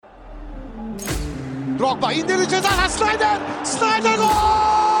Drogba indirdi ceza. Snyder gol!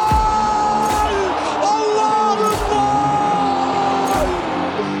 Allah'ım gol!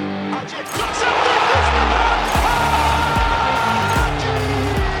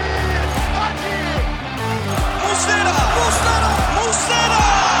 Muslera!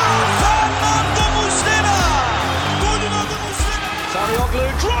 Fernando Muslera! Golün adı Muslera! Sarıyoglu,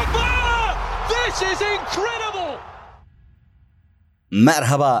 Drogba! This is incredible!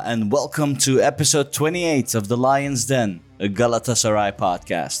 Merhaba and welcome to episode 28 of The Lion's Den, a Galatasaray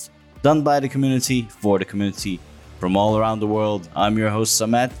podcast. Done by the community, for the community, from all around the world. I'm your host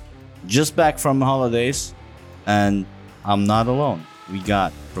Samet, just back from holidays, and I'm not alone. We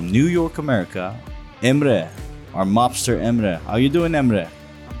got from New York, America, Emre, our mobster Emre. How you doing, Emre?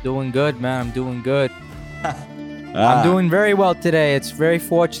 I'm doing good, man. I'm doing good. I'm doing very well today. It's very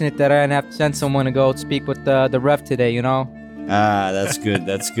fortunate that I didn't have to send someone to go speak with the ref today, you know? That's good.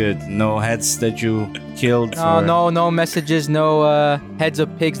 That's good. No heads that you killed? No messages, no heads of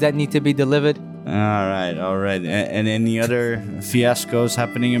pigs that need to be delivered. All right. And any other fiascos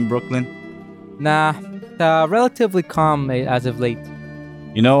happening in Brooklyn? Nah, relatively calm as of late.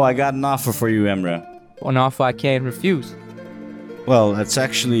 You know, I got an offer for you, Emre. An offer I can't refuse. Well, it's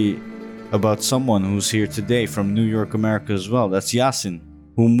actually about someone who's here today from New York, America as well. That's Yasin,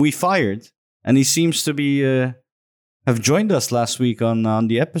 whom we fired, and he seems to be have joined us last week on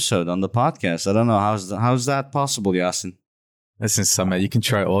the episode, on the podcast. I don't know, how's that possible, Yasin? Listen, Samet, you can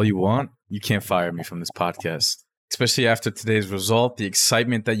try all you want. You can't fire me from this podcast, especially after today's result. The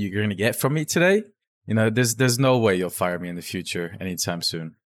excitement that you're going to get from me today, you know, there's no way you'll fire me in the future anytime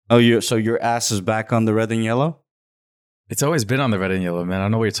soon. Oh, so your ass is back on the red and yellow? It's always been on the red and yellow, man. I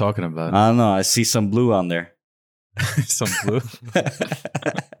don't know what you're talking about. I don't know. I see some blue on there. Some blue?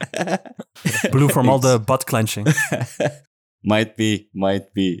 Blue from all the butt clenching. Might be.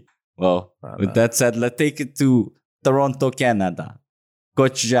 Well, with that said, let's take it to Toronto, Canada.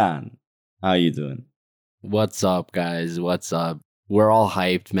 Coach Jan, how you doing? What's up, guys? What's up? We're all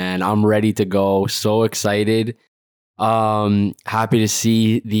hyped, man. I'm ready to go. So excited. Happy to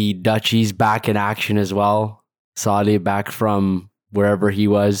see the Dutchies back in action as well. Salih back from wherever he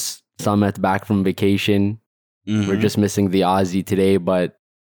was. Samet back from vacation. Mm-hmm. We're just missing the Aussie today, but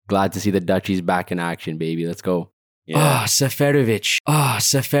glad to see the Dutchies back in action, baby. Let's go. Yeah. Seferovic.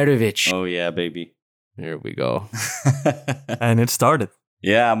 Seferovic. Oh, yeah, baby. Here we go. And it started.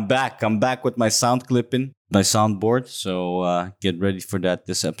 Yeah, I'm back with my sound clipping, my soundboard. So get ready for that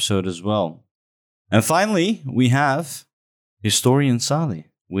this episode as well. And finally, we have historian Salih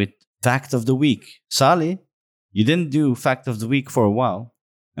with Fact of the Week. Salih, you didn't do Fact of the Week for a while,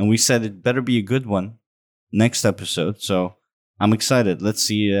 and we said it better be a good one next episode. So I'm excited. Let's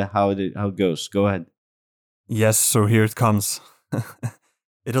see how it goes. Go ahead. Yes, so here it comes.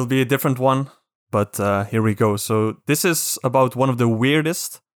 It'll be a different one, but here we go. So this is about one of the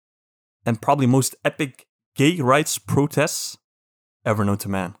weirdest and probably most epic gay rights protests ever known to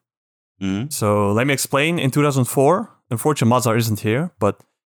man. Mm-hmm. So let me explain. In 2004, unfortunately Mazar isn't here, but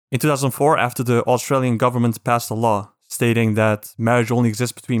in 2004, after the Australian government passed a law stating that marriage only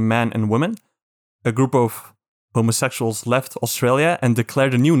exists between man and women, a group of homosexuals left Australia and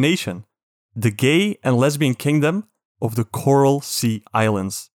declared a new nation, the Gay and Lesbian Kingdom of the Coral Sea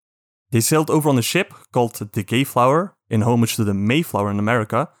Islands. They sailed over on a ship called the Gayflower, in homage to the Mayflower in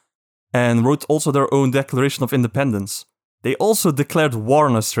America, and wrote also their own Declaration of Independence. They also declared war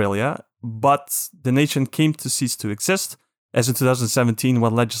on Australia, but the nation came to cease to exist, as in 2017,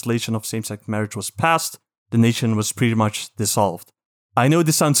 when legislation of same-sex marriage was passed, the nation was pretty much dissolved. I know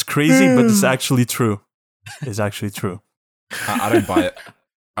this sounds crazy, but it's actually true. It's actually true. I don't buy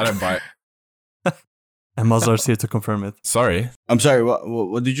it. And Mazar's here to confirm it. Sorry. I'm sorry,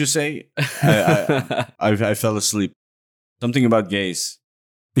 what did you say? I fell asleep. Something about gays.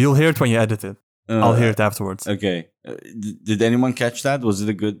 You'll hear it when you edit it. I'll hear it afterwards. Okay. Did anyone catch that? Was it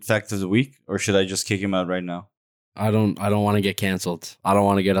a good fact of the week? Or should I just kick him out right now? I don't want to get canceled. I don't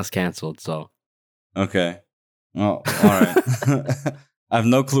want to get us canceled, so. Okay. Oh, all right. I have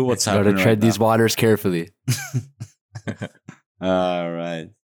no clue what's happening. Gotta tread these waters carefully. All right.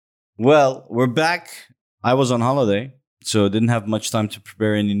 Well, we're back. I was on holiday, so didn't have much time to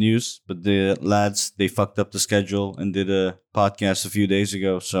prepare any news. But the lads, they fucked up the schedule and did a podcast a few days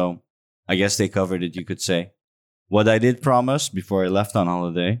ago. So I guess they covered it, you could say. What I did promise before I left on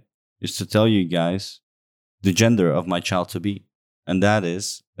holiday is to tell you guys the gender of my child-to-be. And that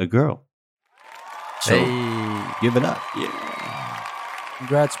is a girl. So give it up. Yeah.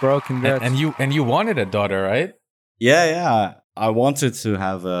 Congrats, bro. Congrats. And you wanted a daughter, right? Yeah. I wanted to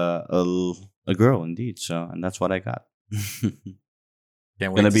have a girl indeed. So, and that's what I got.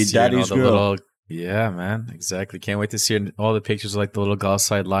 Can't wait Gonna to be see her in all daddy's the girl. little Yeah, man. Exactly. Can't wait to see all the pictures of like the little golf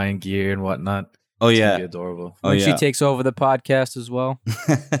side lion gear and whatnot. Oh It's gonna yeah. be adorable. Oh When she yeah. takes over the podcast as well.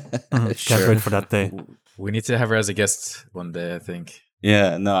 Can't wait for that day. We need to have her as a guest one day, I think.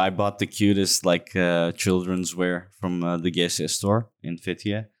 Yeah, no, I bought the cutest like children's wear from the GC store in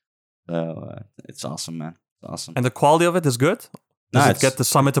Fithiye. So it's awesome, man. It's awesome. And the quality of it is good? Does Nah, it get the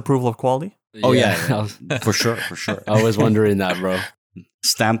Summit approval of quality? Oh I yeah, was, for sure, for sure. I was wondering that, bro.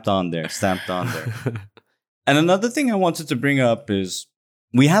 Stamped on there, stamped on there. And another thing I wanted to bring up is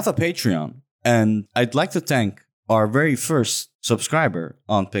we have a Patreon, and I'd like to thank our very first subscriber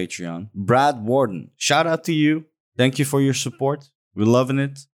on Patreon, Brad Warden. Shout out to you. Thank you for your support. We're loving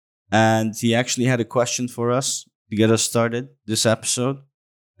it. And he actually had a question for us to get us started this episode.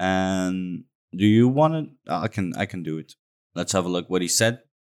 And do you want to? I can do it. Let's have a look what he said.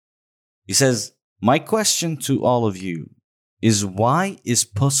 He says, "My question to all of you is why is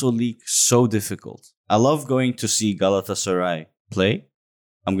Puzzle League so difficult? I love going to see Galatasaray play.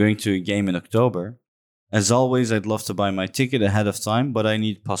 I'm going to a game in October. As always, I'd love to buy my ticket ahead of time, but I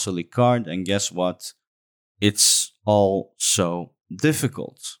need Puzzle League card. And guess what? It's all so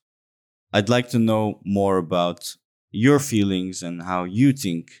difficult. I'd like to know more about your feelings and how you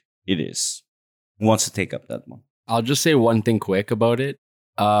think it is." Who wants to take up that one? I'll just say one thing quick about it.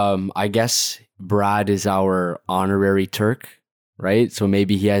 I guess Brad is our honorary Turk, right? So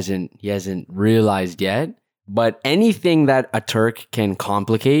maybe he hasn't realized yet. But anything that a Turk can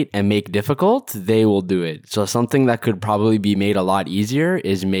complicate and make difficult, they will do it. So something that could probably be made a lot easier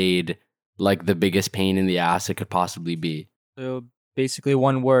is made like the biggest pain in the ass it could possibly be. So basically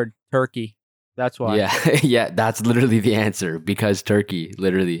one word, Turkey. That's why. Yeah, yeah, that's literally the answer because Turkey,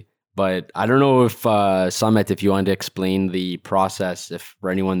 literally. But I don't know if Samet, if you want to explain the process, if for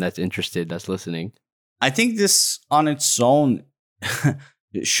anyone that's interested, that's listening. I think this on its own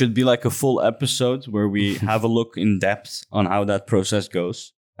it should be like a full episode where we have a look in depth on how that process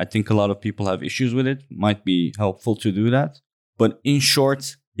goes. I think a lot of people have issues with it. Might be helpful to do that. But in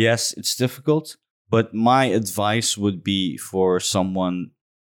short, yes, it's difficult. But my advice would be for someone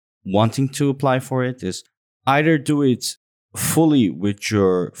wanting to apply for it is either do it fully with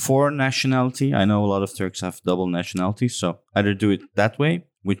your foreign nationality. I know a lot of Turks have double nationality, so either do it that way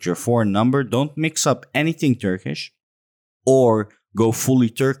with your foreign number. Don't mix up anything Turkish, or go fully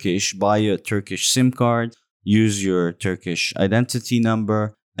Turkish, buy a Turkish SIM card, use your Turkish identity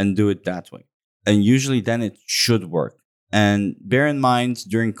number, and do it that way. And usually then it should work. And bear in mind,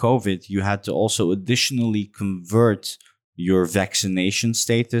 during COVID, you had to also additionally convert your vaccination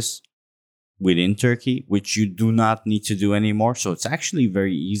status within Turkey, which you do not need to do anymore. So it's actually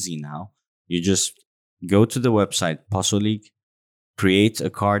very easy now. You just go to the website, Puzzle League, create a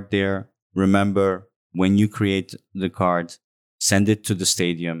card there. Remember, when you create the card, send it to the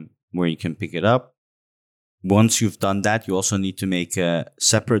stadium where you can pick it up. Once you've done that, you also need to make a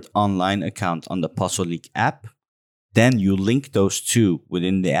separate online account on the Puzzle League app. Then you link those two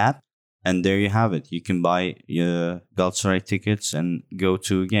within the app, and there you have it. You can buy your Galatasaray tickets and go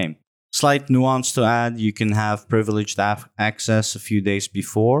to a game. Slight nuance to add, you can have privileged access a few days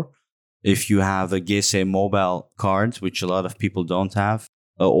before if you have a GC mobile card, which a lot of people don't have,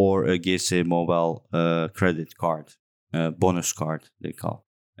 or a GC mobile credit card, bonus card they call.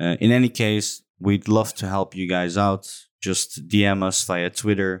 In any case, we'd love to help you guys out. Just DM us via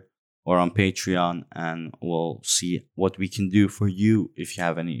Twitter or on Patreon, and we'll see what we can do for you if you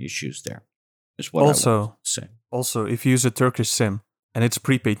have any issues there. Is what I want to say. Also, if you use a Turkish SIM and it's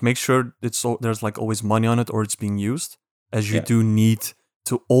prepaid, make sure there's like always money on it or it's being used, as you do need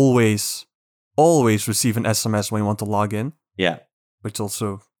to always receive an SMS when you want to log in. Yeah. Which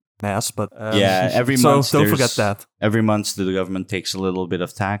also ass, but every so month. don't forget that. Every month the government takes a little bit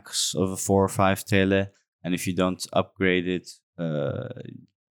of tax of 4 or 5 TL, and if you don't upgrade it,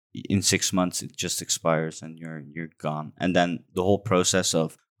 in 6 months it just expires and you're gone. And then the whole process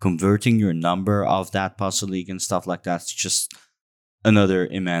of converting your number of that Puzzle League and stuff like that's just another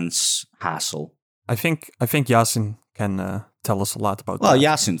immense hassle. I think Yasin can tell us a lot about that. Well,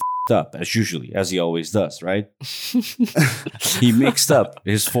 Yasin f***ed up as he always does, right? He mixed up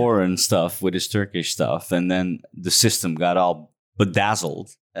his foreign stuff with his Turkish stuff, and then the system got all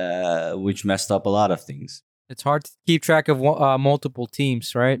bedazzled, which messed up a lot of things. It's hard to keep track of multiple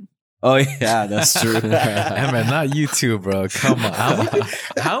teams, right? Oh, yeah, that's true. Emre, not you too, bro. Come on.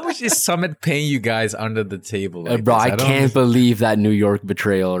 How much is Summit paying you guys under the table? Like bro, this? I can't believe that New York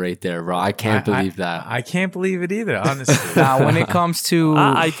betrayal right there, bro. I can't believe that. I can't believe it either, honestly. Now, when it comes to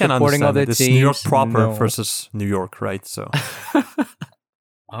I can supporting understand other it. It's teams, New York proper no. versus New York, right? So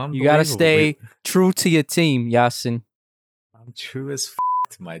You gotta stay true to your team, Yasin. I'm true as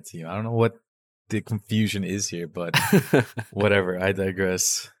to my team. I don't know what the confusion is here, but whatever. I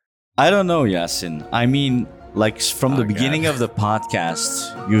digress. I don't know, Yasin. I mean, like from the beginning of the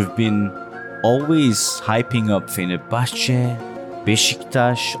podcast, you've been always hyping up Fenerbahce,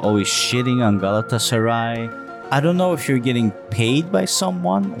 Beşiktaş, always shitting on Galatasaray. I don't know if you're getting paid by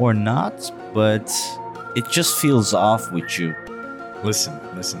someone or not, but it just feels off with you. Listen.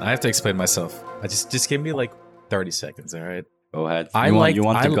 I have to explain myself. I just give me like 30 seconds, all right? Go ahead. You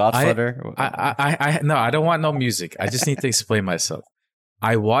want the Godfather? No, I don't want no music. I just need to explain myself.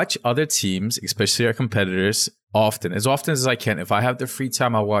 I watch other teams, especially our competitors, often as I can. If I have the free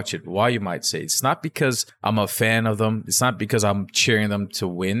time, I watch it. Why, you might say? It's not because I'm a fan of them. It's not because I'm cheering them to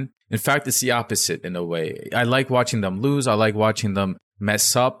win. In fact, it's the opposite in a way. I like watching them lose. I like watching them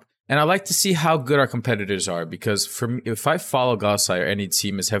mess up. And I like to see how good our competitors are, because for me, if I follow Galatasaray or any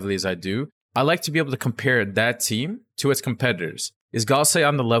team as heavily as I do, I like to be able to compare that team to its competitors. Is Galatasaray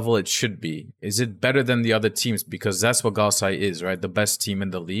on the level it should be? Is it better than the other teams? Because that's what Galatasaray is, right? The best team in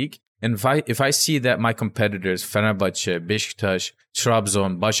the league. And if I see that my competitors, Fenerbahce, Beşiktaş,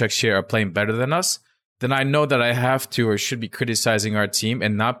 Trabzon, Başakşehir, are playing better than us, then I know that I have to or should be criticizing our team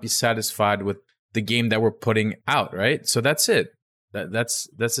and not be satisfied with the game that we're putting out, right? So that's it. That's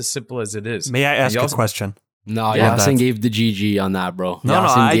as simple as it is. May I ask a question? No, Yasin gave the GG on that, bro. No,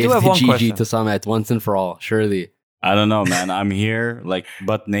 Yasin I gave do have the one GG question. to Samet once and for all, surely. I don't know, man. I'm here, like,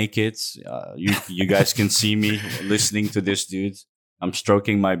 butt naked. You guys can see me listening to this, dude. I'm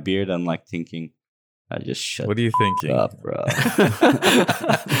stroking my beard and, like, thinking, I just shut What are you thinking? up, bro.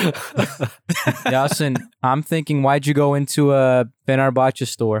 Yasin, I'm thinking, why'd you go into a Fenerbahce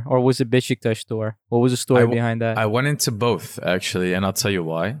store? Or was it Beşiktaş store? What was the story behind that? I went into both, actually, and I'll tell you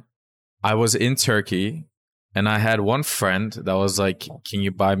why. I was in Turkey, and I had one friend that was like, can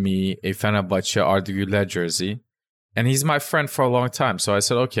you buy me a Fenerbahce Arda Güler jersey? And he's my friend for a long time. So I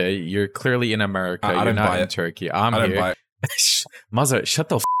said, okay, you're clearly in America. You're not in Turkey. I'm here. Mother, shut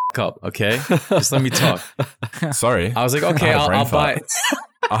the up, okay? Just let me talk. Sorry. I was like, okay, I'll buy it.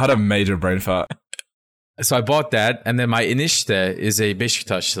 I had a major brain fart. So I bought that, and then my enişte is a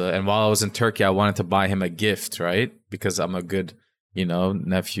Beşiktaşlı, and while I was in Turkey, I wanted to buy him a gift, right? Because I'm a good,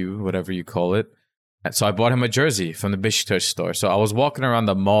 nephew, whatever you call it. And so I bought him a jersey from the Beşiktaş store. So I was walking around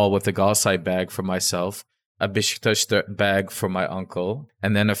the mall with a Galatasaray bag for myself, a Beşiktaş bag for my uncle,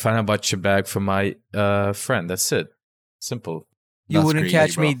 and then a Fenerbahce bag for my friend. That's it. Simple. You That's wouldn't crazy,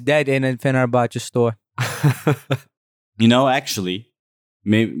 catch bro. me dead in a Fenerbahce store. Actually,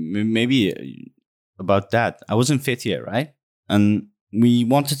 maybe about that. I was in Fethiye, right? And we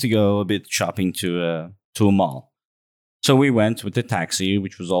wanted to go a bit shopping to a mall. So we went with the taxi,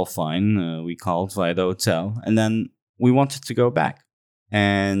 which was all fine. We called via the hotel, and then we wanted to go back.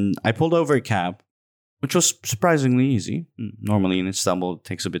 And I pulled over a cab, which was surprisingly easy. Normally in Istanbul, it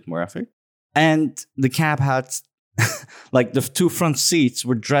takes a bit more effort. And the cab had, like, the two front seats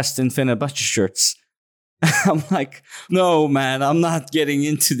were dressed in Fenerbahce shirts. I'm like, no, man, I'm not getting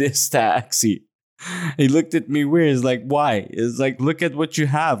into this taxi. He looked at me weird. He's like, why? It's like, look at what you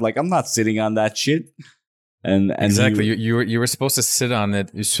have. Like, I'm not sitting on that shit. And exactly, you were supposed to sit on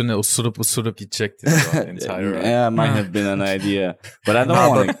it. Üstüne usurup gidecektin the entire ride. Yeah, might have been an idea, but I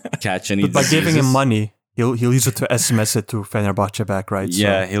don't want to catch any. But by giving him diseases. money, he'll use it to SMS it to Fenerbahce back, right?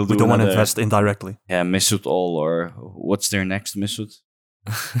 Yeah, so he'll do we don't want to another- invest indirectly. Yeah, Mesut Ol, or what's their next Mesut?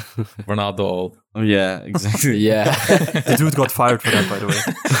 Ronaldo old. Oh yeah, exactly. Yeah. The dude got fired for that, by the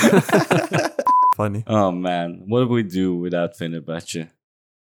way. Funny. Oh man, what do we do without Fenerbahce?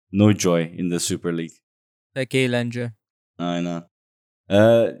 No joy in the Super League. Like eğlence. I know.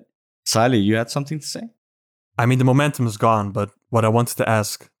 Salih, you had something to say? I mean, the momentum is gone, but what I wanted to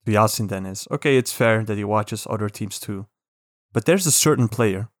ask to Yasin then is, okay, it's fair that he watches other teams too, but there's a certain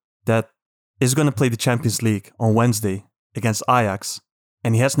player that is going to play the Champions League on Wednesday against Ajax,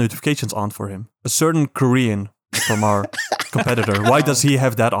 and he has notifications on for him. A certain Korean from our competitor. Why does he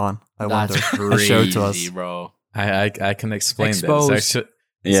have that on? I wonder. That's And share it to us. crazy, bro. I can explain Exposed. that.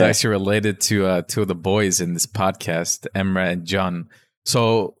 It's actually related to two of the boys in this podcast, Emre and John.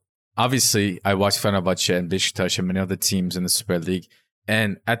 So obviously, I watched Fenerbahce and Beşiktaş and many other teams in the Super League.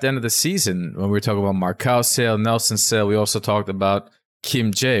 And at the end of the season, when we were talking about Marcao sale, Nelson sale, we also talked about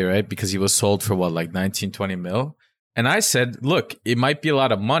Kim Jae, right? Because he was sold for what, like 19, 20 mil? And I said, look, it might be a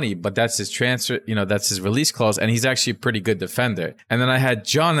lot of money, but that's his transfer, that's his release clause, and he's actually a pretty good defender. And then I had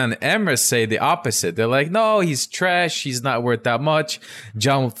John and Emre say the opposite. They're like, no, he's trash. He's not worth that much.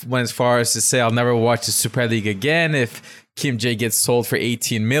 John went as far as to say, I'll never watch the Super League again if Kim Jae gets sold for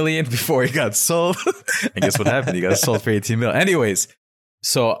 18 million before he got sold. And guess what happened? He got sold for 18 million. Anyways,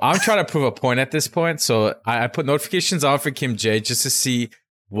 so I'm trying to prove a point at this point. So I put notifications on for Kim Jae just to see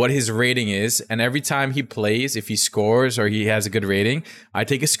what his rating is. And every time he plays, if he scores or he has a good rating, I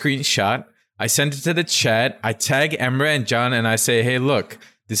take a screenshot. I send it to the chat. I tag Emre and John and I say, hey, look,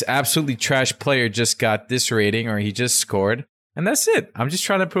 this absolutely trash player just got this rating or he just scored. And that's it. I'm just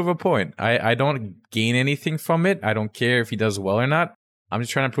trying to prove a point. I don't gain anything from it. I don't care if he does well or not. I'm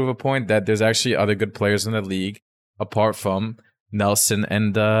just trying to prove a point that there's actually other good players in the league apart from Nelson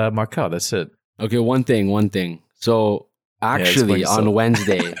and Markel. That's it. Okay, one thing. So actually on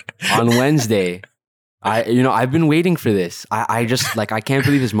Wednesday, I've been waiting for this. I just I can't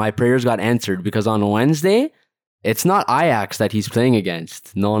believe this. My prayers got answered because on Wednesday, it's not Ajax that he's playing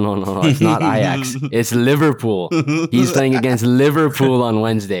against. No. It's not Ajax. It's Liverpool. He's playing against Liverpool on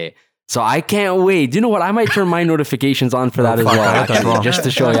Wednesday. So I can't wait. Do you know what? I might turn my notifications on for that as well, actually, just to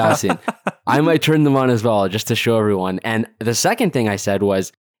show Yasin. I might turn them on as well, just to show everyone. And the second thing I said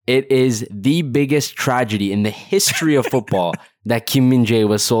was, it is the biggest tragedy in the history of football that Kim Min-jae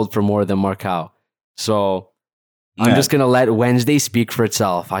was sold for more than Marcao. So I'm just going to let Wednesday speak for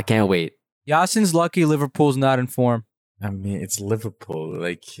itself. I can't wait. Yasin's lucky Liverpool's not in form. I mean, it's Liverpool.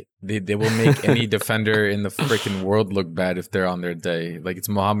 Like, they will make any defender in the freaking world look bad if they're on their day. Like, it's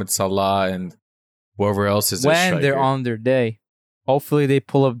Mohamed Salah and whoever else is when they're on their day. Hopefully they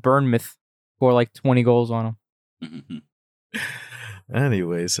pull up Bournemouth, score like 20 goals on them.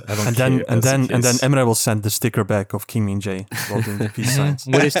 Anyways, I don't and care. Then Emre will send the sticker back of Kim Min-jae holding the peace signs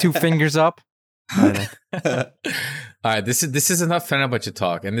with his 2 fingers up. All right, this is enough Fenerbahce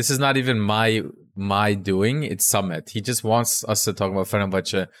talk, and this is not even my doing. It's Samet. He just wants us to talk about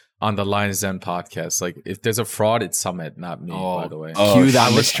Fenerbahce on the Lions Den podcast. Like, if there's a fraud, it's Samet, not me. By the way, cue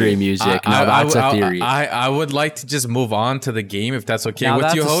that mystery music. Now that's a theory. I would like to just move on to the game, if that's okay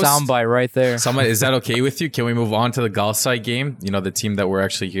with you, host. That's a soundbite right there. Samet, is that okay with you? Can we move on to the Galatasaray game? You know, the team that we're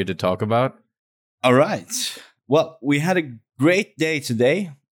actually here to talk about. All right. Well, we had a great day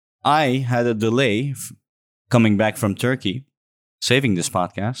today. I had a delay coming back from Turkey, saving this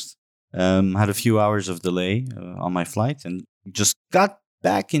podcast. Had a few hours of delay on my flight and just got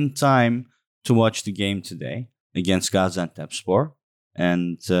back in time to watch the game today against Gaziantep Spor.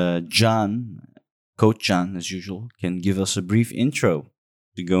 And Coach John, as usual, can give us a brief intro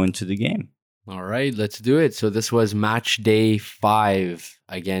to go into the game. All right, let's do it. So this was match day 5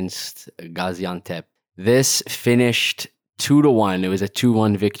 against Gaziantep. This finished 2-1. It was a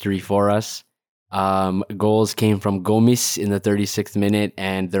 2-1 victory for us. Goals came from Gomis in the 36th minute,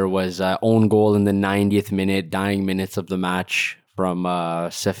 and there was an own goal in the 90th minute, dying minutes of the match from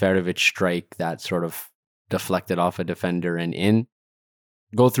Seferovic strike that sort of deflected off a defender and in.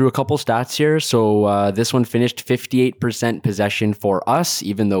 Go through a couple stats here. So this one finished 58% possession for us,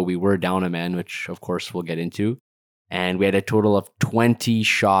 even though we were down a man, which of course we'll get into. And we had a total of 20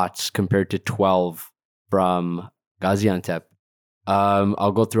 shots compared to 12 from Gaziantep.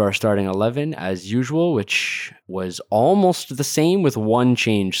 I'll go through our starting 11 as usual, which was almost the same with one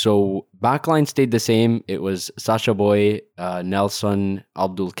change. So backline stayed the same. It was SACHA BOEY, Nelson,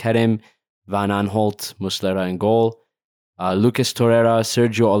 Abdul Karim, Van Aanholt, Muslera in goal. Lucas Torreira,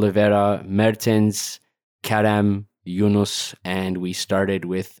 Sergio Oliveira, Mertens, Kerem, Yunus, and we started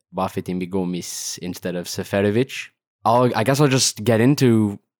with Bafetimbi Gomis instead of Seferovic. I guess I'll just get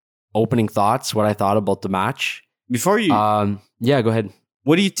into opening thoughts, what I thought about the match. Before you... yeah, go ahead.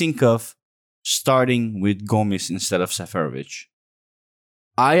 What do you think of starting with Gomis instead of Seferovic?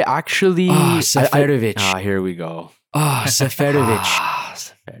 I actually... Seferovic. Here we go. Seferovic.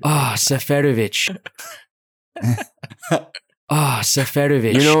 Seferovic.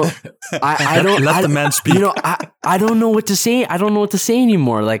 Seferovic. You know, I don't... Let the man speak. You know, I don't know what to say. I don't know what to say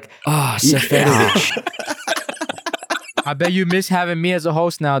anymore. Like, Seferovic. I bet you miss having me as a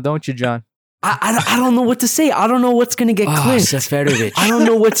host now, don't you, John? I don't know what to say. I don't know what's going to get clipped. Seferovic. I don't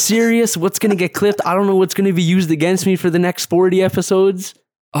know what's serious, what's going to get clipped. I don't know what's going to be used against me for the next 40 episodes.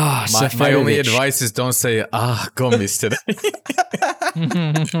 My only advice is don't say, Gomis today.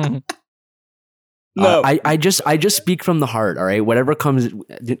 No. I just speak from the heart, all right? Whatever comes...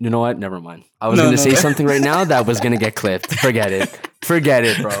 You know what? Never mind. I was going to say something right now that was going to get clipped. Forget it. Forget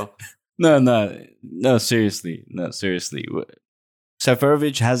it, bro. No, seriously.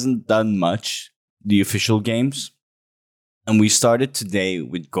 Seferovic hasn't done much the official games, and we started today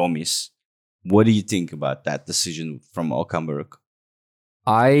with Gomis. What do you think about that decision from Okan Buruk?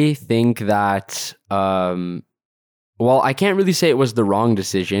 I think that, well, I can't really say it was the wrong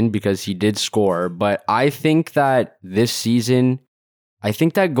decision because he did score, but I think that this season, I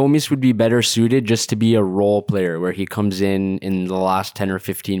think that Gomis would be better suited just to be a role player where he comes in the last 10 or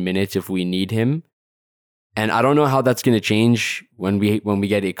 15 minutes if we need him. And I don't know how that's going to change when we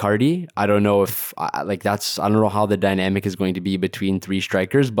get Icardi. I don't know if I don't know how the dynamic is going to be between three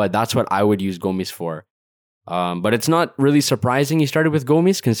strikers, but that's what I would use Gomes for. But it's not really surprising he started with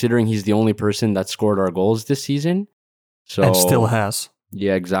Gomes, considering he's the only person that scored our goals this season. So And still has.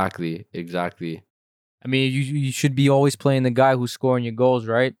 Yeah, exactly. I mean, you should be always playing the guy who's scoring your goals,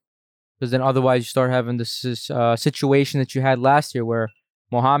 right? Because then otherwise you start having this situation that you had last year where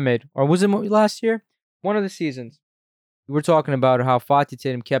Mohamed, or was it last year? One of the seasons. We were talking about how Fatih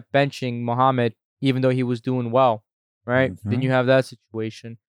Terim kept benching Mohamed even though he was doing well, right? Mm-hmm. Then you have that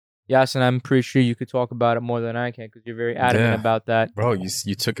situation. Yasin, I'm pretty sure you could talk about it more than I can because you're very adamant about that. Bro,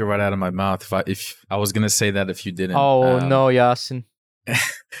 you took it right out of my mouth. If I was going to say that if you didn't. Oh, no, Yasin.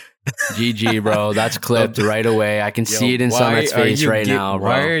 GG, bro. That's clipped right away. I can see it in Samet's face right now, bro.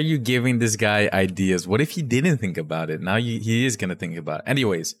 Why are you giving this guy ideas? What if he didn't think about it? Now he is going to think about it.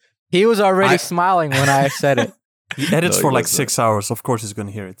 Anyways. He was already smiling when I said it. He edits for like 6 hours. Of course he's going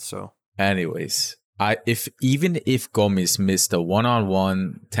to hear it. So, anyways, even if Gomes missed a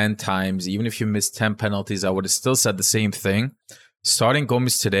 1-on-1 10 times, even if you missed 10 penalties, I would have still said the same thing. Starting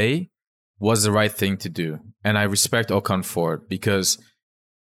Gomes today was the right thing to do. And I respect Okan for it because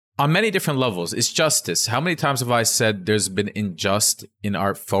on many different levels, it's justice. How many times have I said there's been unjust in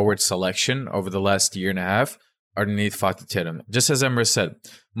our forward selection over the last year and a half underneath Fatih Terim? Just as Emre said,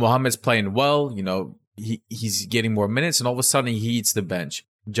 Mohamed's playing well, he's getting more minutes, and all of a sudden he eats the bench.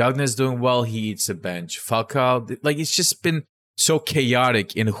 Jagner's doing well, he eats the bench. Falcao, it's just been so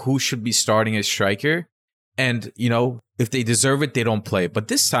chaotic in who should be starting as striker. And, if they deserve it, they don't play. But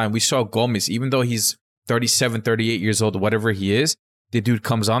this time we saw Gomes, even though he's 37, 38 years old, whatever he is, the dude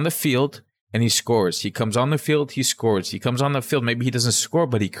comes on the field and he scores. He comes on the field, he scores. He comes on the field, maybe he doesn't score,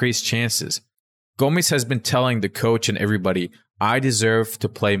 but he creates chances. Gomes has been telling the coach and everybody, I deserve to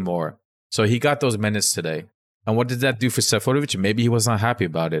play more. So he got those minutes today. And what did that do for Seferovic? Maybe he was not happy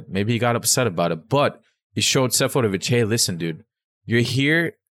about it. Maybe he got upset about it. But it showed Seferovic, hey, listen, dude, you're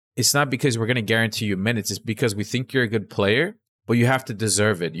here. It's not because we're going to guarantee you minutes. It's because we think you're a good player, but you have to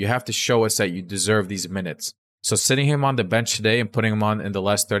deserve it. You have to show us that you deserve these minutes. So sitting him on the bench today and putting him on in the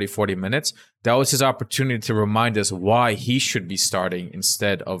last 30, 40 minutes, that was his opportunity to remind us why he should be starting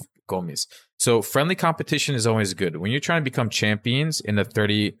instead of Gomes. So friendly competition is always good. When you're trying to become champions in a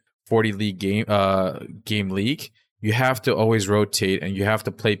 30, 40 league game league, you have to always rotate and you have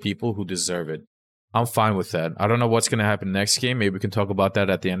to play people who deserve it. I'm fine with that. I don't know what's going to happen next game. Maybe we can talk about that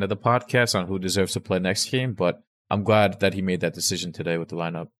at the end of the podcast on who deserves to play next game, but I'm glad that he made that decision today with the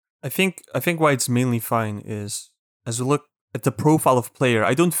lineup. I think why it's mainly fine is, as we look at the profile of player,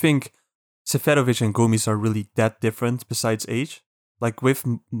 I don't think Seferovic and Gomes are really that different besides age. Like with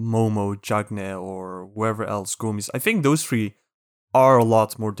Momo, Jagner, or whoever else, Gomes, I think those three are a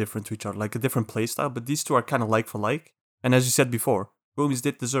lot more different to each other, like a different playstyle, but these two are kind of like for like. And as you said before, Gomes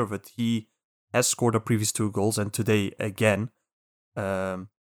did deserve it. He has scored the previous 2 goals and today again. So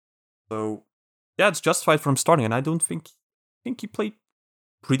yeah, it's justified for him starting, and I think he played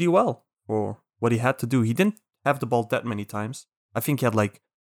pretty well for what he had to do. He didn't have the ball that many times. I think he had like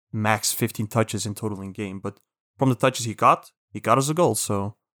max 15 touches in total in game, but from the touches he got us a goal,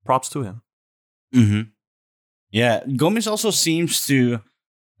 so props to him. Mm-hmm. Yeah, Gomes also seems to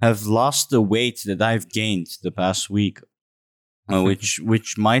have lost the weight that I've gained the past week,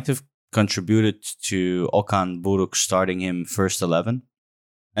 which might have contributed to Okan Buruk starting him first 11.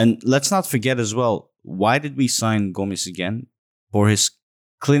 And let's not forget as well, why did we sign Gomes again? For his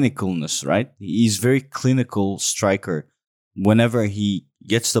clinicalness, right? He's very clinical striker. Whenever he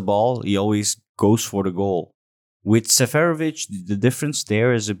gets the ball, he always goes for the goal. With Seferovic, the difference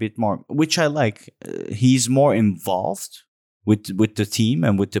there is a bit more, which I like. He's more involved with the team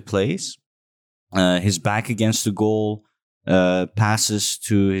and with the plays. His back against the goal, passes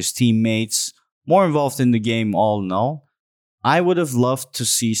to his teammates, more involved in the game all in all. I would have loved to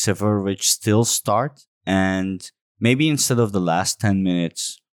see Seferovic still start, and maybe instead of the last 10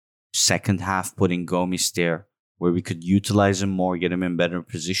 minutes, second half putting Gomes there, where we could utilize him more, get him in better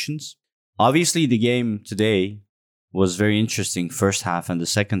positions. Obviously, the game today was very interesting, first half and the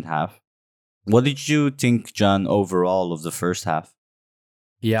second half. What did you think, John, overall of the first half?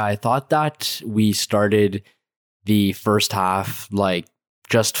 Yeah, I thought that we started the first half like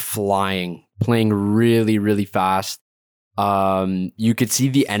just flying, playing really, really fast. You could see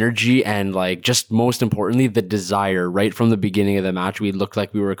the energy and like just most importantly, the desire right from the beginning of the match. We looked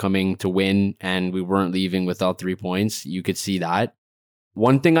like we were coming to win and we weren't leaving without 3 points. You could see that.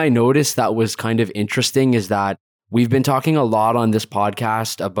 One thing I noticed that was kind of interesting is that we've been talking a lot on this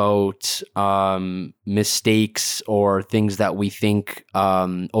podcast about mistakes or things that we think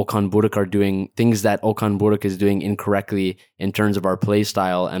Okan Buruk are doing, things that Okan Buruk is doing incorrectly in terms of our play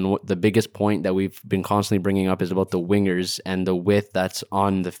style. And the biggest point that we've been constantly bringing up is about the wingers and the width that's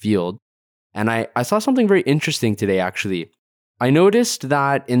on the field. And I saw something very interesting today, actually. I noticed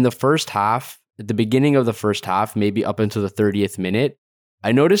that in the first half, at the beginning of the first half, maybe up until the 30th minute,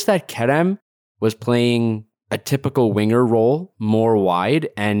 I noticed that Kerem was playing a typical winger role more wide,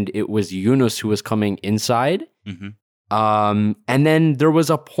 and it was Yunus who was coming inside. And then there was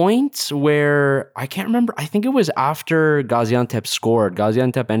a point where I can't remember. I think it was after Gaziantep scored.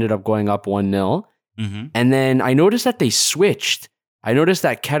 Gaziantep ended up going up 1-0. And then I noticed that they switched. I noticed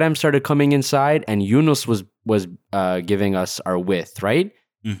that Kerem started coming inside and Yunus was giving us our width, right?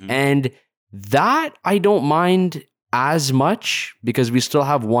 And that I don't mind as much because we still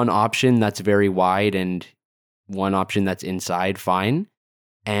have one option that's very wide and one option that's inside, fine.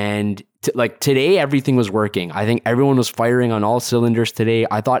 And today, everything was working. I think everyone was firing on all cylinders today.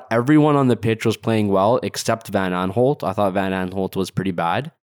 I thought everyone on the pitch was playing well except Van Aanholt. I thought Van Aanholt was pretty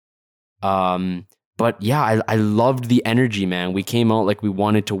bad. But yeah, I loved the energy, man. We came out like we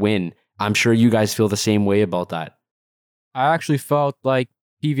wanted to win. I'm sure you guys feel the same way about that. I actually felt like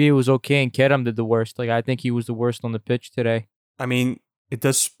PVA was okay and Kerem did the worst. Like, I think he was the worst on the pitch today. I mean, it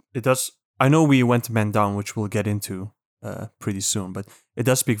does. I know we went man down, which we'll get into pretty soon, but it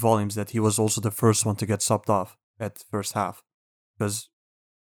does speak volumes that he was also the first one to get subbed off at first half. Because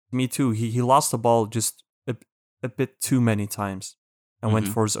me too, he lost the ball just a bit too many times and went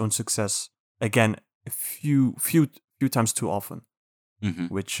for his own success again a few times too often,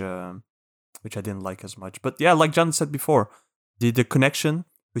 which I didn't like as much. But yeah, like John said before, the connection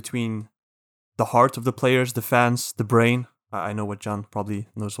between the heart of the players, the fans, the brain, I know what John probably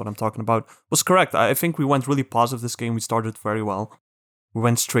knows what I'm talking about, was correct. I think we went really positive this game. We started very well. We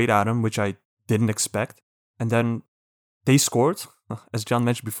went straight at them, which I didn't expect. And then they scored, as John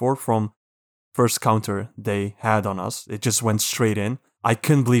mentioned before, from first counter they had on us. It just went straight in. I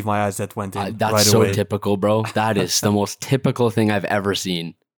couldn't believe my eyes that went in that's right so away. Typical, bro. That is the most typical thing I've ever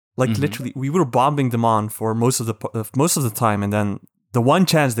seen. Like literally, we were bombing them on for most of the time, and then the one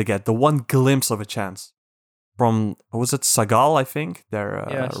chance they get, the one glimpse of a chance from, was it Sagal, I think,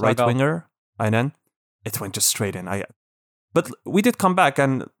 their right Sagal. winger, and then it went just straight in. But we did come back,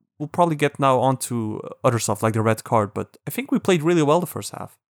 and we'll probably get now on to other stuff like the red card. But I think we played really well the first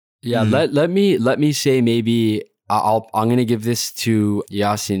half. Yeah, let me say maybe I'm gonna give this to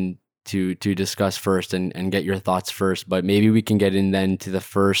Yasin to discuss first and get your thoughts first. But maybe we can get in then to the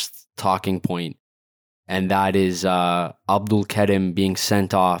first talking point, and that is Abdul Kerim being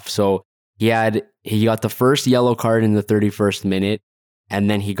sent off. So he got the first yellow card in the 31st minute, and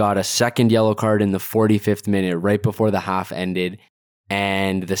then he got a second yellow card in the 45th minute, right before the half ended.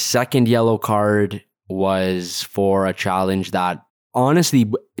 And the second yellow card was for a challenge that,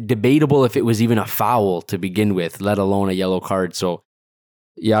 honestly, debatable if it was even a foul to begin with, let alone a yellow card. So,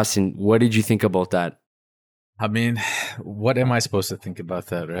 Yasin, what did you think about that? I mean, what am I supposed to think about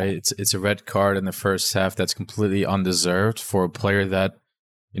that, right? It's a red card in the first half that's completely undeserved for a player that,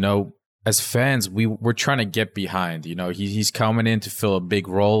 as fans, we're trying to get behind. He's coming in to fill a big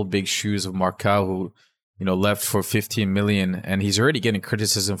role, big shoes of Marcao, who, left for 15 million, and he's already getting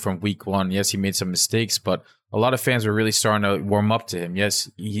criticism from week one. Yes, he made some mistakes, but a lot of fans were really starting to warm up to him. Yes,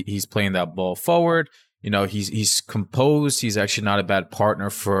 he's playing that ball forward. He's composed. He's actually not a bad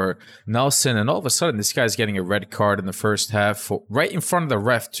partner for Nelson. And all of a sudden, this guy's getting a red card in the first half, right in front of the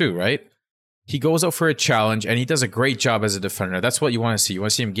ref too, right? He goes out for a challenge, and he does a great job as a defender. That's what you want to see. You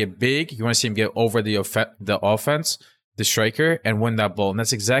want to see him get big. You want to see him get over the offense, the striker, and win that ball. And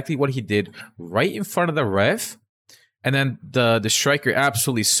that's exactly what he did right in front of the ref. And then the striker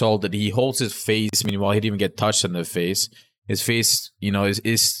absolutely sold it. He holds his face. Meanwhile, he didn't even get touched in the face. His face,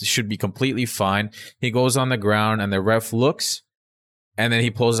 should be completely fine. He goes on the ground, and the ref looks, and then he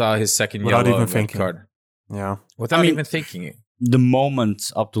pulls out his second Without yellow even red thinking. card. Yeah. Without even thinking it. The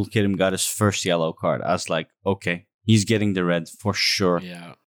moment Abdul Kerim got his first yellow card, I was like, okay, he's getting the red for sure.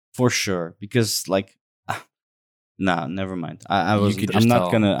 Yeah. For sure. Because nah, never mind. I'm just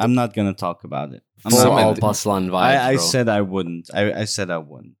not gonna talk about it. I'm not Full gonna- Alpaslan vibes, I bro. said I wouldn't. I said I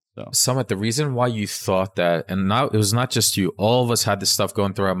wouldn't. So Samet, the reason why you thought that, and now it was not just you, all of us had this stuff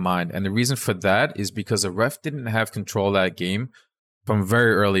going through our mind. And the reason for that is because the ref didn't have control of that game from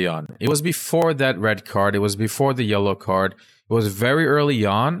very early on. It was before that red card. It was before the yellow card. It was very early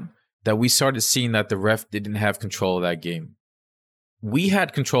on that we started seeing that the ref didn't have control of that game. We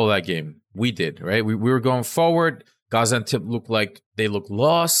had control of that game. We did, right? We were going forward. Gaziantep looked like they looked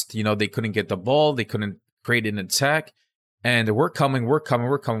lost. They couldn't get the ball. They couldn't create an attack. And we're coming.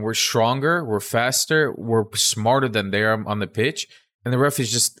 We're stronger, we're faster, we're smarter than they are on the pitch. And the ref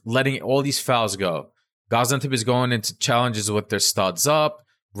is just letting all these fouls go. Gaziantep is going into challenges with their studs up,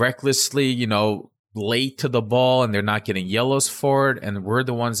 recklessly, late to the ball, and they're not getting yellows for it. And we're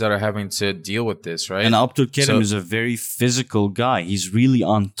the ones that are having to deal with this, right? And Abdülkerim is a very physical guy. He's really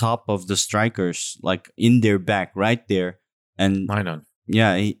on top of the strikers, like in their back, right there. And I know.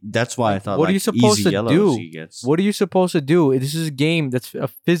 Yeah, that's why I thought. What are you supposed to do? He gets. What are you supposed to do? This is a game that's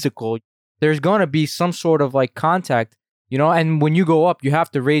physical. There's gonna be some sort of like contact, And when you go up, you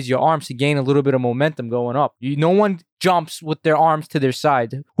have to raise your arms to gain a little bit of momentum going up. No one jumps with their arms to their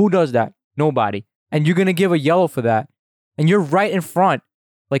side. Who does that? Nobody. And you're gonna give a yellow for that, and you're right in front.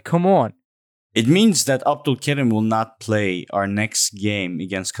 Like, come on. It means that Abdülkerim will not play our next game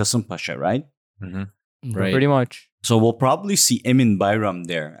against Kasımpaşa, right? Mm-hmm. Right. Pretty much. So we'll probably see Emin Bayram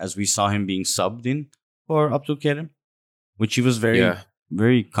there, as we saw him being subbed in for Abdülkerim, which he was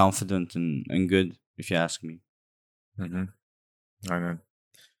very confident and good, if you ask me. Mm-hmm. I know.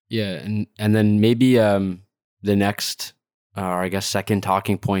 Yeah, and then maybe the next, or I guess second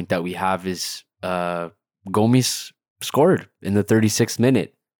talking point that we have is Gomis scored in the 36th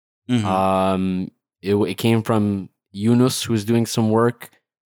minute. Mm-hmm. It came from Yunus, who was doing some work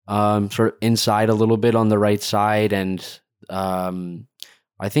sort of inside a little bit on the right side, and I don't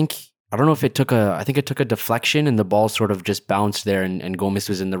know if it took a deflection, and the ball sort of just bounced there, and Gomis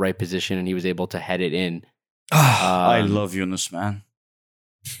was in the right position, and he was able to head it in. I love Yunus, man.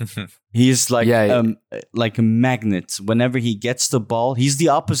 He's like a magnet. Whenever he gets the ball, he's the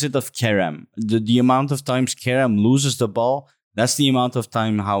opposite of Kerem. The amount of times Kerem loses the ball, that's the amount of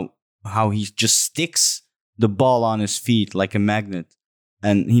time how he just sticks the ball on his feet like a magnet.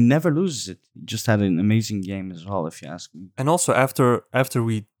 And he never loses it. He just had an amazing game as well, if you ask me. And also after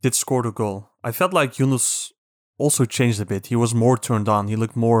we did score the goal, I felt like Yunus also changed a bit. He was more turned on. He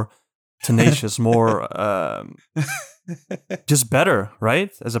looked more tenacious, more just better,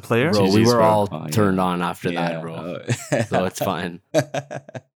 right? As a player. Bro, we were all turned on after that, bro. So it's fine.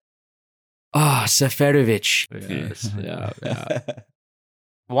 Seferovic. Yes. Yeah.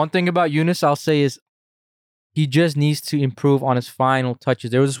 One thing about Yunus I'll say is he just needs to improve on his final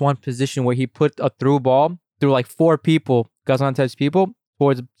touches. There was this one position where he put a through ball through like 4 people, Gaziantep's people,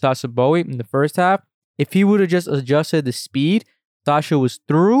 towards SACHA BOEY in the first half. If he would have just adjusted the speed, SACHA was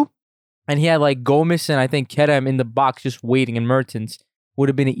through, and he had like Gomis and I think Kerem in the box just waiting, and Mertens would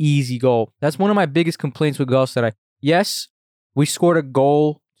have been an easy goal. That's one of my biggest complaints with Galatasaray. Yes, we scored a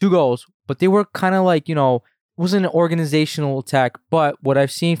goal, 2 goals, but they were kind of like, it wasn't an organizational attack. But what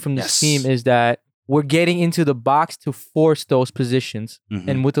I've seen from this team is that we're getting into the box to force those positions. Mm-hmm.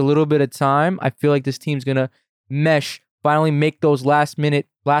 And with a little bit of time, I feel like this team's going to mesh, finally make those last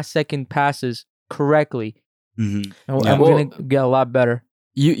second passes correctly. Mm-hmm. And we're going to get a lot better.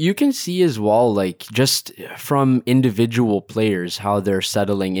 You can see as well, like just from individual players, how they're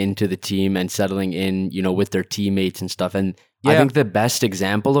settling into the team and settling in, with their teammates and stuff. And I think the best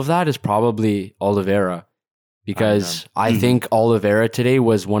example of that is probably Oliveira. Because I think Oliveira today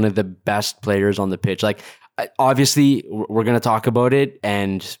was one of the best players on the pitch. Like, obviously, we're going to talk about it,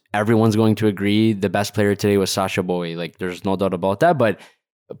 and everyone's going to agree the best player today was SACHA BOEY. Like, there's no doubt about that. But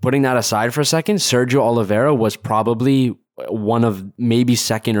putting that aside for a second, Sergio Oliveira was probably one of maybe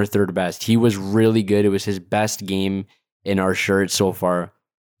second or third best. He was really good. It was his best game in our shirt so far.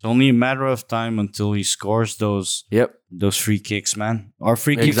 It's only a matter of time until he scores those free kicks, man. Our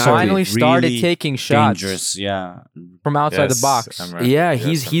free kicks finally started really taking shots. Dangerous, from outside the box. Right. Yeah,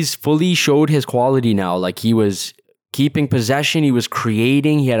 he's fully showed his quality now. Like, he was keeping possession, he was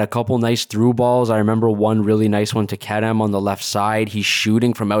creating. He had a couple nice through balls. I remember one really nice one to Kerem on the left side. He's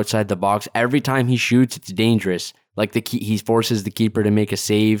shooting from outside the box. Every time he shoots, it's dangerous. Like, he forces the keeper to make a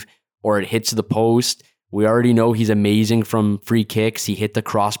save, or it hits the post. We already know he's amazing from free kicks. He hit the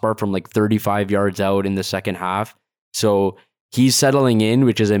crossbar from like 35 yards out in the second half. So he's settling in,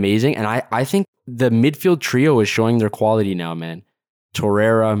 which is amazing. And I think the midfield trio is showing their quality now, man.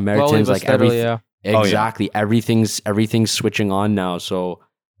 Torreira, Mertens, like everything. Exactly. Everything's switching on now. So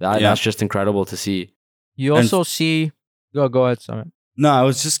that's just incredible to see. You also see... Go ahead, Samet. No, I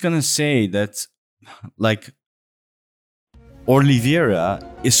was just going to say that, like, Oliveira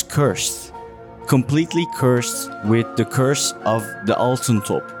is cursed. Completely cursed with the curse of the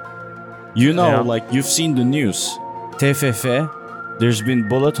Altentop. Like, you've seen the news. TFF, there's been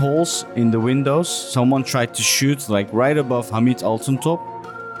bullet holes in the windows. Someone tried to shoot, like, right above Hamit Altentop.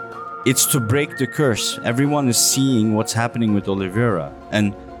 It's to break the curse. Everyone is seeing what's happening with Oliveira.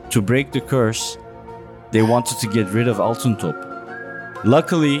 And to break the curse, they wanted to get rid of Altentop.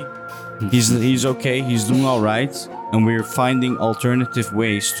 Luckily, He's okay. He's doing all right, and we're finding alternative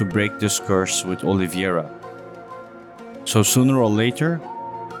ways to break this curse with Oliveira. So sooner or later,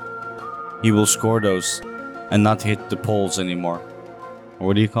 he will score those and not hit the poles anymore. Or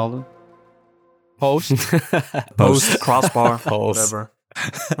what do you call it? Post, Post, crossbar, Post. whatever.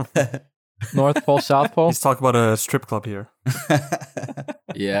 North Pole, South Pole. He's talking about a strip club here.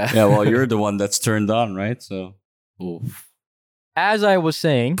 Yeah. Yeah, well, you're the one that's turned on, right? So. Oof. As I was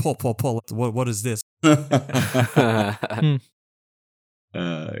saying, Pull. What is this? Go ahead,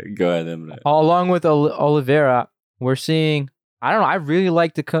 Emre. along with Oliveira, we're seeing. I don't know. I really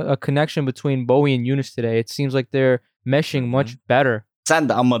like the connection between BOEY and Yunus today. It seems like they're meshing much better. Sen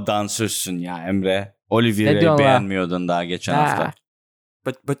de ama dansözsün ya Emre. Oliveira'yı diyorsun la? beğenmiyordun daha geçen hafta.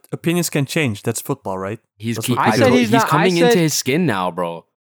 But opinions can change. That's football, right? He's That's keep, what I said bro, he's not- I coming said- into his skin now, bro.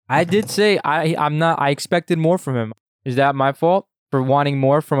 I did say I'm not. I expected more from him. Is that my fault for wanting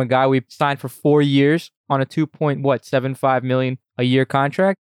more from a guy we signed for 4 years on a 2.75 million a year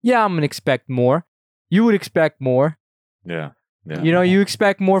contract? Yeah, I'm gonna expect more. You would expect more. Yeah. You know, you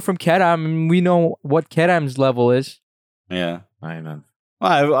expect more from Kerem, and we know what Kerem's level is. Yeah. I know.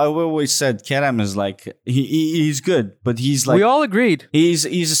 Well, I've always said Kerem is like he's good, but he's like We all agreed. he's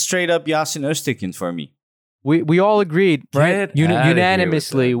a straight up Yasin Öztekin for me. We all agreed, right? Get outta here with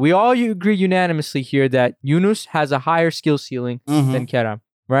Unanimously. that. We all agreed unanimously here that Yunus has a higher skill ceiling than Kerem,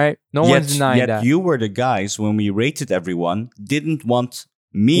 right? No one's denying yet that. you were the guys when we rated everyone didn't want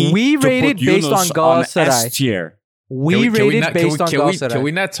me. We to rated put based Yunus on Galatasaray. S tier. We rated based on can Galatasaray.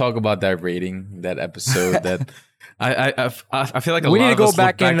 we not talk about that rating, that episode? That I feel like a We lot need to of go us look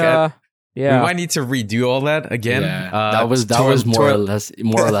back and at. yeah. We might need to redo all that again. Yeah. That was to more our-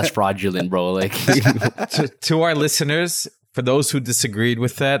 or less fraudulent, bro. Like to our listeners, for those who disagreed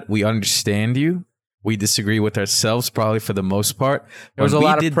with that, we understand you. We disagree with ourselves probably for the most part. There was When a we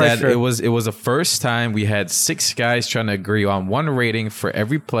lot of did pressure. that, it was the first time we had 6 guys trying to agree on one rating for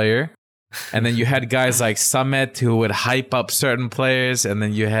every player. And then you had guys like Samet who would hype up certain players, and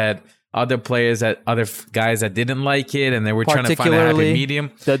then you had other players guys that didn't like it, and they were trying to find a happy Particularly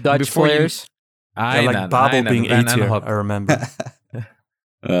medium. the Dutch Before you- players. Yeah, like Babel being A tier, I remember.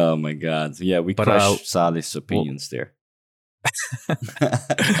 Oh my god. Yeah, we But, crushed Salih's opinions there.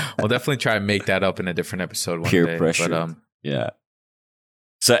 We'll definitely try and make that up in a different episode one Peer day. pressure. But Yeah.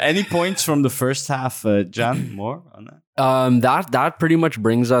 So any points from the first half, John? More on that? that pretty much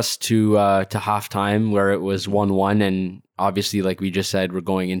brings us to halftime where it was 1-1, and obviously, like we just said, we're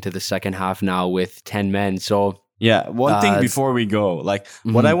going into the second half now with 10 men. So Yeah, one thing before we go, like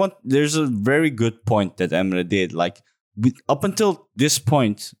what I want, there's a very good point that Emre did. Like up until this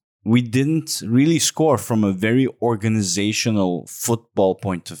point, we didn't really score from a very organizational football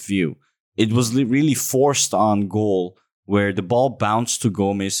point of view. It was really forced on goal where the ball bounced to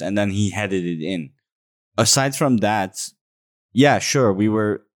Gomez and then he headed it in. Aside from that, yeah, sure, we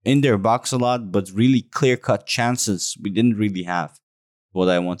were in their box a lot, but really clear-cut chances we didn't really have. What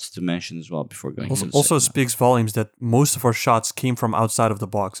I wanted to mention as well before going. Also speaks volumes that most of our shots came from outside of the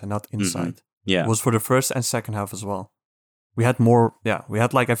box and not inside. Yeah, It was for the first and second half as well. We had more, we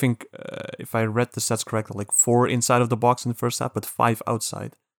had like, I think, if I read the stats correctly, like 4 inside of the box in the first half, but 5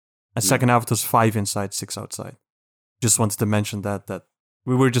 outside. And second half, it was 5 inside, 6 outside. Just wanted to mention that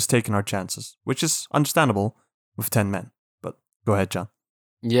we were just taking our chances, which is understandable with 10 men. But go ahead, John.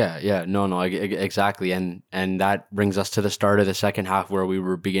 Yeah, no, exactly, and that brings us to the start of the second half where we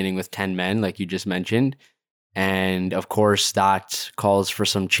were beginning with 10 men, like you just mentioned, and of course that calls for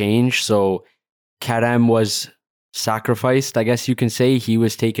some change. So Kerem was sacrificed, I guess you can say. He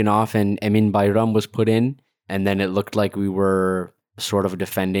was taken off, and Emin Bayram was put in, and then it looked like we were sort of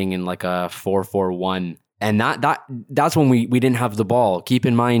defending in like a 4-4-1, and that's when we didn't have the ball. Keep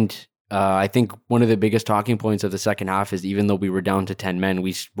in mind. I think one of the biggest talking points of the second half is even though we were down to 10 men,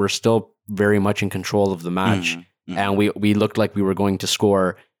 we were still very much in control of the match. And we looked like we were going to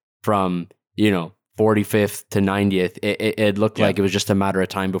score from, 45th to 90th. It looked like it was just a matter of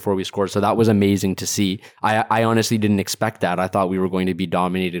time before we scored. So that was amazing to see. I honestly didn't expect that. I thought we were going to be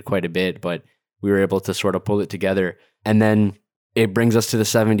dominated quite a bit, but we were able to sort of pull it together. And then it brings us to the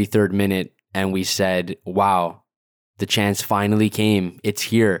 73rd minute, and we said, wow, the chance finally came. It's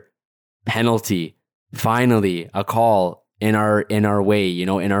here. Penalty, finally a call in our way,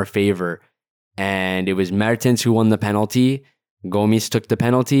 in our favor, and it was Mertens who won the penalty. Gomes took the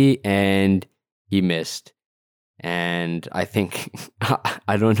penalty and he missed. And I think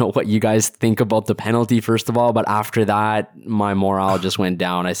I don't know what you guys think about the penalty first of all, but after that my morale just went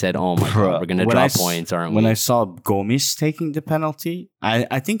down. I said, "Oh my god, we're gonna drop points, aren't we?" When I saw Gomes taking the penalty,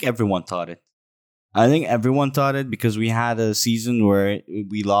 I think everyone thought it. I think everyone thought it because we had a season where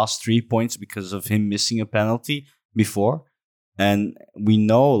we lost 3 points because of him missing a penalty before. And we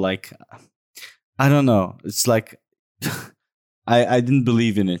know, like, I don't know. It's like I didn't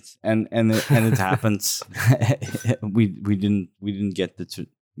believe in it, and it happens. we didn't get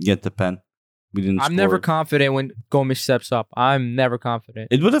the pen. We didn't. I'm never confident when Gomes steps up. I'm never confident.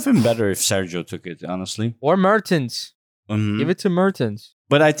 It would have been better if Sergio took it, honestly. Or Mertens. Mhm. Give it to Mertens.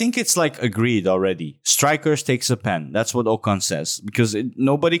 But I think it's like agreed already. Strikers takes a pen. That's what Ocon says. Because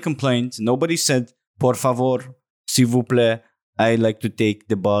nobody complained. Nobody said, por favor, s'il vous plaît, I like to take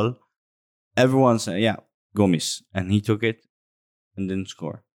the ball. Everyone said, yeah, Gomes. And he took it and didn't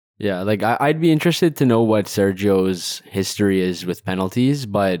score. Yeah, like I'd be interested to know what Sergio's history is with penalties,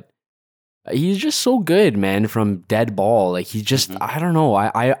 but he's just so good, man, from dead ball. Like he's just, I don't know.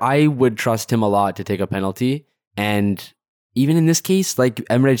 I would trust him a lot to take a penalty. And even in this case, like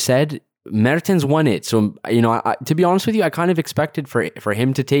Emre said, Mertens won it. So, you know, to be honest with you, I kind of expected for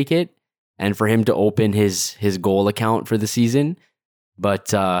him to take it and for him to open his goal account for the season.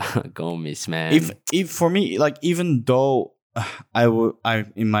 But Gomes, man. If for me, like, even though I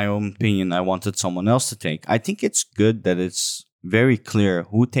in my own opinion, I wanted someone else to take, I think it's good that it's very clear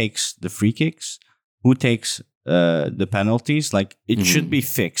who takes the free kicks, who takes the penalties. Like, it should be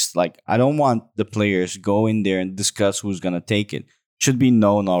fixed. Like, I don't want the players go in there and discuss who's gonna take it. Should be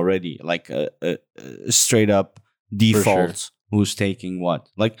known already, like a straight up default who's taking what.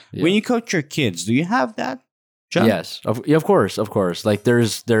 Like when you coach your kids, do you have that, John? Yes, of course. Like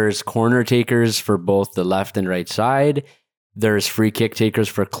there's corner takers for both the left and right side. There's free kick takers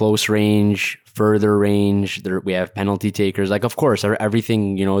for close range, further range. We have penalty takers. Like, of course,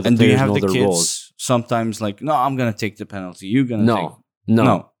 everything, you know, the and do you players have know the their kids roles. sometimes like, no, I'm gonna take the penalty. You're gonna take.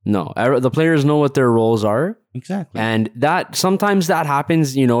 No. The players know what their roles are. Exactly. And that sometimes that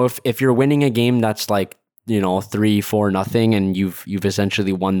happens, you know, if you're winning a game that's like, you know, 3-4-0 and you've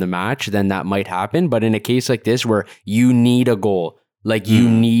essentially won the match, then that might happen. But in a case like this where you need a goal, like you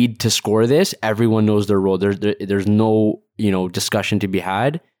need to score this, everyone knows their role. There's no, you know, discussion to be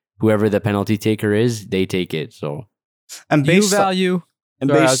had. Whoever the penalty taker is, they take it. So, and Do you value? and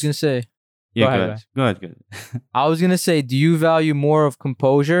Sorry, I based, was gonna say. yeah, go ahead. I was gonna say, do you value more of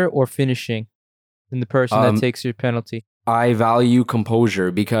composure or finishing than the person that takes your penalty? I value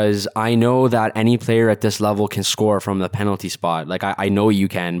composure because I know that any player at this level can score from the penalty spot. Like I know you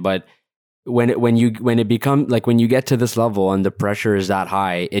can, but when you get to this level and the pressure is that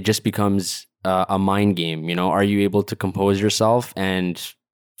high, it just becomes a mind game. You know, are you able to compose yourself and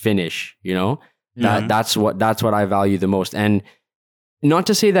finish? You know, that's what I value the most. And not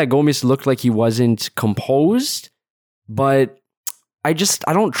to say that Gomes looked like he wasn't composed, but I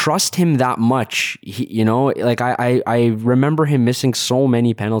don't trust him that much. You know, like I remember him missing so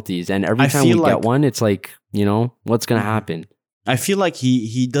many penalties, and every time we get one, it's like, you know, what's gonna happen? I feel like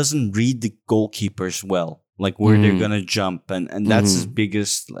he doesn't read the goalkeepers well, like where they're gonna jump, and that's his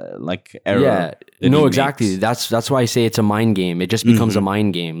biggest like error. Yeah, no, exactly. That's why I say it's a mind game. It just becomes a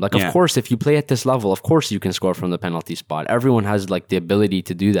mind game. Like, of course, if you play at this level, of course you can score from the penalty spot. Everyone has like the ability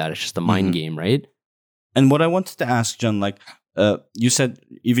to do that. It's just a mind game, right? And what I wanted to ask, John, like, you said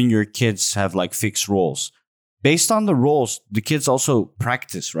even your kids have like fixed roles. Based on the roles, the kids also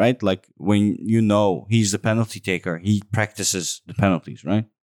practice, right? Like when you know he's the penalty taker, he practices the penalties, right?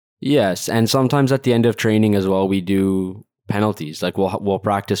 Yes, and sometimes at the end of training as well, we do penalties. Like we'll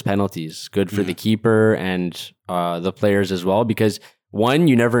practice penalties. Good for the keeper and the players as well, because one,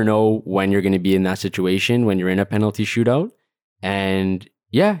 you never know when you're going to be in that situation when you're in a penalty shootout, and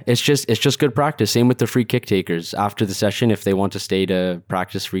yeah, it's just good practice. Same with the free kick takers. After the session, if they want to stay to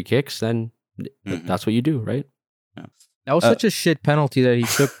practice free kicks, then that's what you do, right? Yeah. That was such a shit penalty that he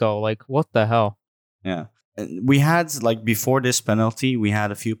took, though. Like, what the hell? Yeah. And we had, like, before this penalty, we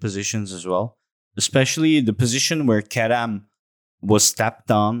had a few positions as well. Especially the position where Kerem was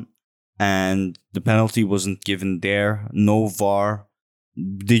stepped on and the penalty wasn't given there. No VAR.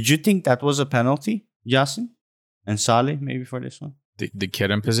 Did you think that was a penalty, Yasin? And Salih, maybe for this one? The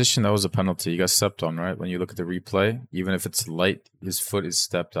Kerem position, that was a penalty. He got stepped on, right? When you look at the replay, even if it's light, his foot is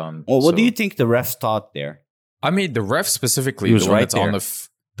stepped on. Well, what do you think the ref thought there? I mean, the ref specifically, He was the one right that's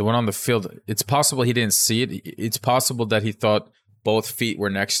the one on the field, it's possible he didn't see it. It's possible that he thought both feet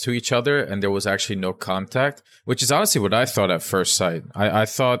were next to each other and there was actually no contact, which is honestly what I thought at first sight. I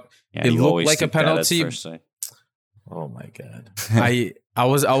thought it looked like a penalty. Oh my God. I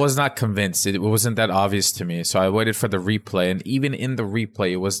was not convinced. It wasn't that obvious to me. So I waited for the replay. And even in the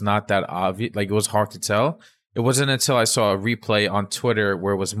replay, it was not that obvious. Like, it was hard to tell. It wasn't until I saw a replay on Twitter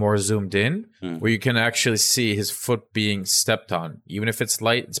where it was more zoomed in, where you can actually see his foot being stepped on. Even if it's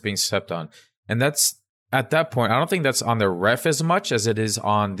light, it's being stepped on. And that's at that point, I don't think that's on the ref as much as it is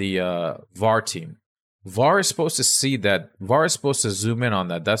on the VAR team. VAR is supposed to see that. VAR is supposed to zoom in on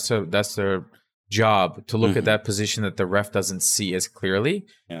that. That's their job, to look at that position that the ref doesn't see as clearly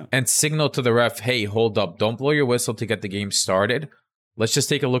and signal to the ref, hey, hold up, don't blow your whistle to get the game started. Let's just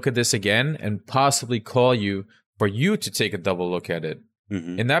take a look at this again and possibly call you for you to take a double look at it.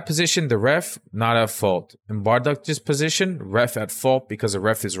 In that position, the ref not at fault. In Bardak's position, ref at fault because the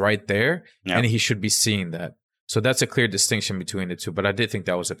ref is right there and he should be seeing that. So that's a clear distinction between the two. But I did think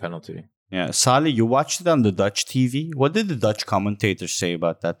that was a penalty. Yeah, Salih, you watched it on the Dutch TV. What did the Dutch commentators say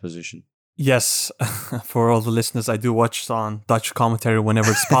about that position? Yes, for all the listeners, I do watch on Dutch commentary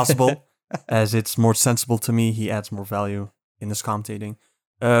whenever it's possible, as it's more sensible to me. He adds more value in his commentating.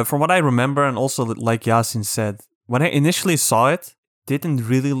 From what I remember, and also like Yasin said, when I initially saw it, didn't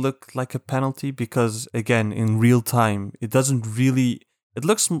really look like a penalty because, again, in real time, it doesn't really... It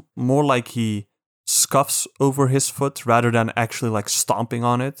looks more like he scuffs over his foot rather than actually like stomping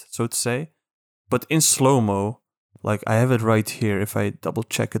on it, so to say. But in slow-mo, like I have it right here, if I double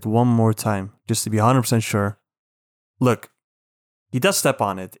check it one more time, just to be 100% sure. Look, he does step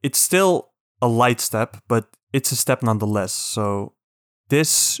on it. It's still a light step, but it's a step nonetheless. So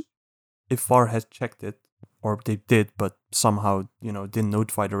this, if VAR had checked it, or they did, but somehow, didn't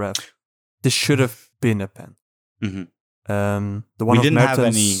notify the ref, this should have been a pen. The one We didn't have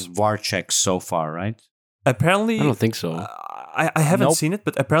Mertens, any VAR checks so far, right? Apparently, I don't think so. I haven't seen it,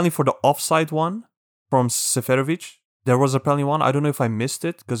 but apparently for the offside one from Seferovic, there was apparently one. I don't know if I missed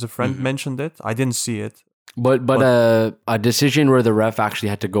it because a friend mentioned it. I didn't see it. But a decision where the ref actually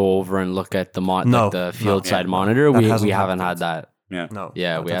had to go over and look at the field side monitor, we haven't had that. Yeah. No.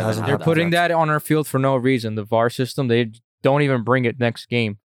 Yeah, we haven't hasn't had They're that. putting that on our field for no reason. The VAR system, they don't even bring it next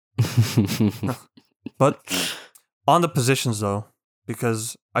game. But on the positions though,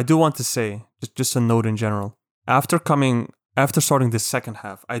 because I do want to say, just a note in general, after starting this second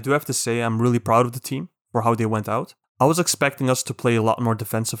half, I do have to say I'm really proud of the team for how they went out. I was expecting us to play a lot more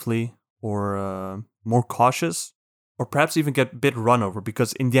defensively or more cautious, or perhaps even get a bit run over,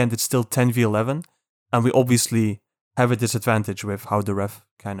 because in the end it's still 10v11, and we obviously have a disadvantage with how the ref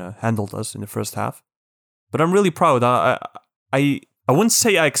kind of handled us in the first half. But I'm really proud. I wouldn't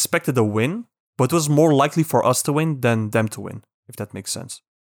say I expected a win, but it was more likely for us to win than them to win, if that makes sense.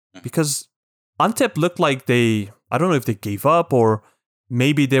 Because Antep looked like I don't know if they gave up or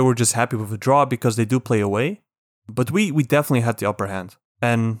maybe they were just happy with a draw because they do play away. But we definitely had the upper hand.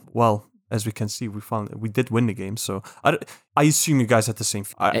 And, well, as we can see, we did win the game. So I assume you guys had the same.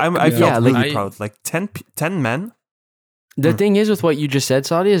 I felt really proud. Like 10 men. The thing is with what you just said,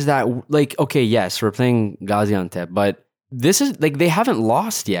 Salih, is that, like, okay, yes, we're playing Gaziantep, but this is, like, they haven't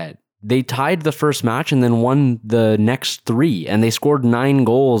lost yet. They tied the first match and then won the next 3, and they scored 9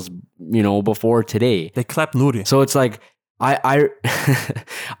 goals, before today. They clapped Nuri. So it's like, I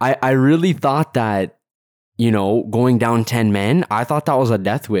really thought that, going down 10 men, I thought that was a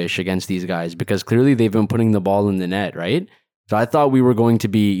death wish against these guys, because clearly they've been putting the ball in the net, right? So I thought we were going to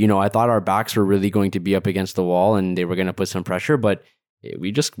be, I thought our backs were really going to be up against the wall and they were going to put some pressure, but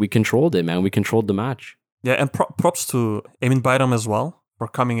we controlled it, man. We controlled the match. Yeah, and props to Emin Bayram as well for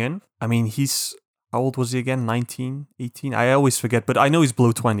coming in. I mean, he's, how old was he again? 19, 18? I always forget, but I know he's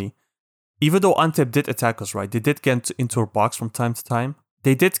below 20. Even though Antep did attack us, right? They did get into our box from time to time.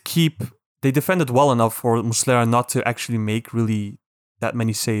 They defended well enough for Muslera not to actually make really that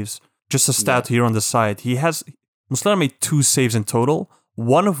many saves. Just a stat here on the side. Muslera made 2 saves in total,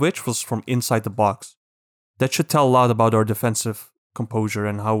 one of which was from inside the box. That should tell a lot about our defensive composure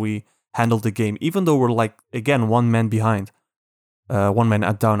and how we handled the game, even though we're like, again, 1 man behind. 1 man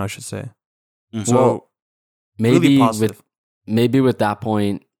at down, I should say. So, well, maybe really with that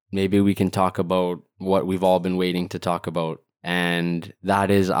point, maybe we can talk about what we've all been waiting to talk about. And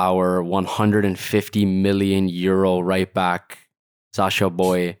that is our 150 million euro right back, SACHA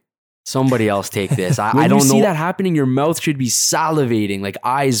BOEY. Somebody else take this. I don't know. See that happening, your mouth should be salivating, like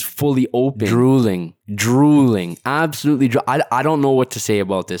eyes fully open, drooling, absolutely. I don't know what to say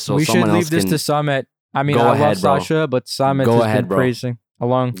about this. So we should leave this to Samet. I mean, I love SACHA, but Samet has been praising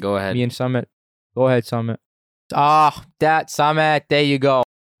along me and Samet. Go ahead, Samet. That Samet. There you go.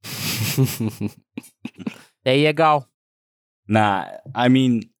 There you go. Nah, I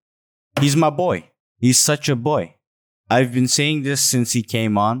mean, he's my boy. He's such a boy. I've been saying this since he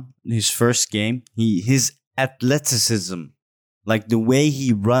came on, his first game. His athleticism, like the way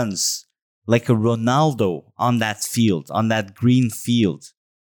he runs, like a Ronaldo on that field, on that green field.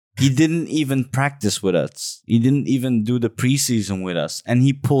 He didn't even practice with us. He didn't even do the preseason with us. And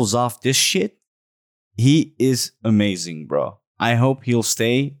he pulls off this shit. He is amazing, bro. I hope he'll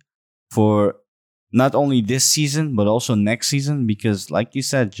stay for not only this season, but also next season. Because like you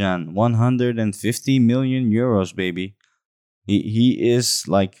said, Jan, 150 million euros, baby. He is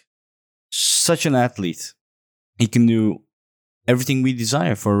like such an athlete. He can do everything we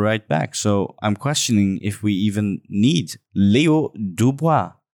desire for a right back. So I'm questioning if we even need Leo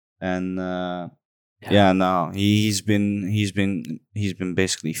Dubois. And no, he's been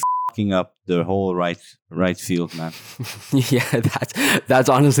basically fucking up the whole right field, man. Yeah, that's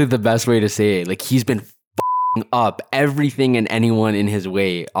honestly the best way to say it. Like, he's been fucking up everything and anyone in his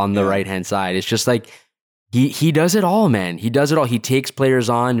way on the right hand side. It's just like he does it all, man. He does it all. He takes players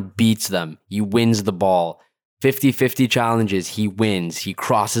on, beats them. He wins the ball. 50-50 challenges, he wins. He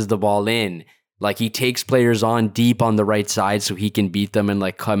crosses the ball in. Like, he takes players on deep on the right side so he can beat them and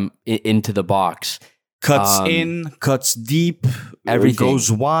like come into the box. Cuts in, cuts deep, everything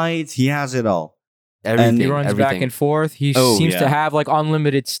goes wide. He has it all. Everything. He runs back and forth. He seems to have like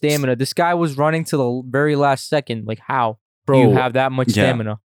unlimited stamina. This guy was running to the very last second. Like, how do you have that much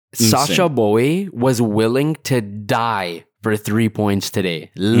stamina? SACHA BOEY was willing to die for 3 points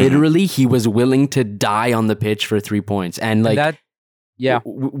today. Literally, he was willing to die on the pitch for 3 points. And like that,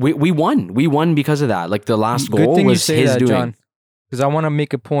 we won. We won because of that. Like, the last goal was his doing. Because I want to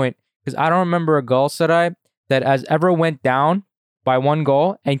make a point. Because I don't remember a goal that has ever went down by 1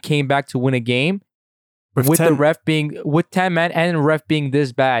 goal and came back to win a game with the ref being with 10 men and the ref being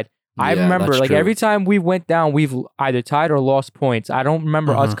this bad. I remember like every time we went down, we've either tied or lost points. I don't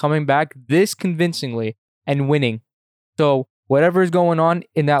remember us coming back this convincingly and winning. So whatever is going on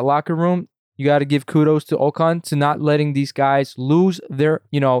in that locker room, you got to give kudos to Okan to not letting these guys lose their,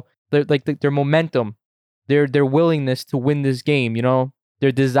 their momentum, their willingness to win this game,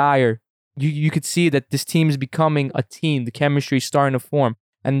 their desire. You could see that this team is becoming a team. The chemistry is starting to form.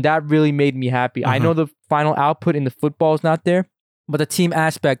 And that really made me happy. I know the final output in the football is not there, but the team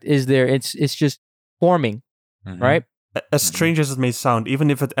aspect is there. It's just forming, right? As strange as it may sound,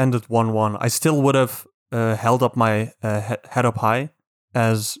 even if it ended 1-1, I still would have held up my head up high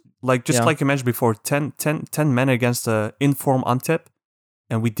as, like, like you mentioned before, 10 men against the inform Antep,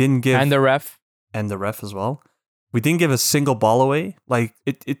 and we didn't give... And the ref. And the ref as well. We didn't give a single ball away. Like,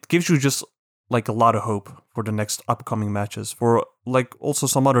 it gives you just, like, a lot of hope for the next upcoming matches, for, like, also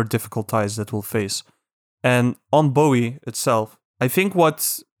some other difficult ties that we'll face. And on BOEY itself, I think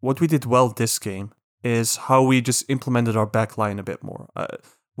what we did well this game is how we just implemented our back line a bit more.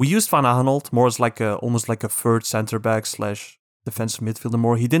 We used Van Aanholt more as almost like a third center back / defensive midfielder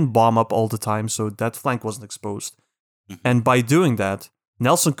more. He didn't bomb up all the time, so that flank wasn't exposed. And by doing that,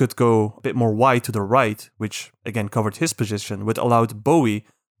 Nelson could go a bit more wide to the right, which again covered his position, which allowed BOEY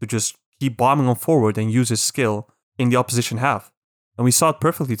to just keep bombing on forward and use his skill in the opposition half. And we saw it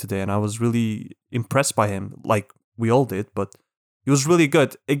perfectly today, and I was really impressed by him, like we all did, but he was really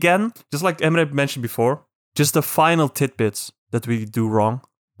good. Again, just like Emre mentioned before, just the final tidbits that we do wrong.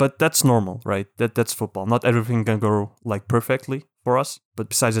 But that's normal, right? That's football. Not everything can go like perfectly for us. But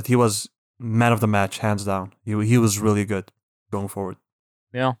besides that, he was man of the match, hands down. He was really good going forward.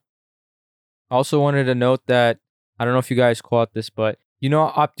 Yeah. I also wanted to note that, I don't know if you guys caught this, but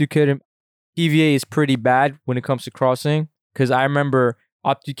Abdülkerim, PVA is pretty bad when it comes to crossing. Because I remember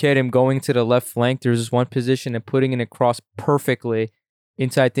Abdülkerim going to the left flank. There's this one position and putting in a cross perfectly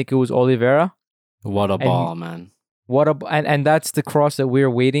into, I think it was Oliveira. What a ball, man. And that's the cross that we're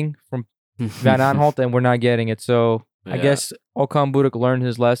waiting from Van Aanholt, and we're not getting it. So I guess Okan Buruk learned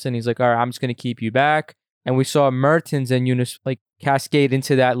his lesson. He's like, all right, I'm just going to keep you back. And we saw Mertens and Yunus like cascade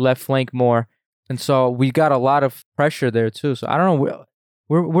into that left flank more. And so we got a lot of pressure there too. So I don't know.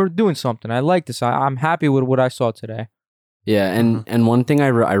 We're doing something. I like this. I'm happy with what I saw today. Yeah, and one thing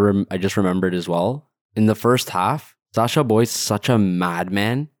I just remembered as well. In the first half, SACHA BOEY's such a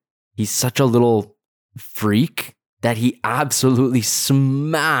madman. He's such a little freak that he absolutely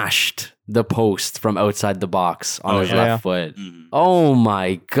smashed the post from outside the box on his left foot. Oh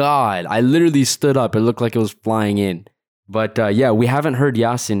my God. I literally stood up. It looked like it was flying in. But we haven't heard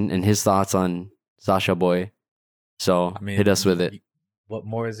Yasin and his thoughts on SACHA BOEY. So hit us with it. What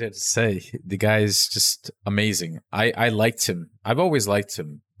more is there to say? The guy is just amazing. I liked him. I've always liked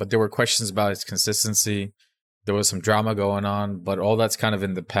him. But there were questions about his consistency. There was some drama going on. But all that's kind of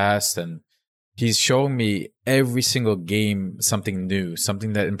in the past. And he's showing me every single game something new,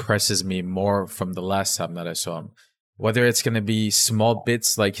 something that impresses me more from the last time that I saw him. Whether it's going to be small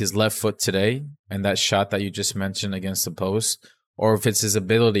bits like his left foot today and that shot that you just mentioned against the post, or if it's his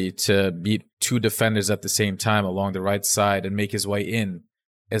ability to beat 2 defenders at the same time along the right side and make his way in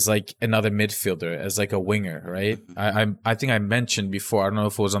as like another midfielder, as like a winger, right? I think I mentioned before, I don't know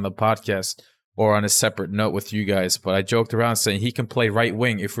if it was on the podcast or on a separate note with you guys, but I joked around saying he can play right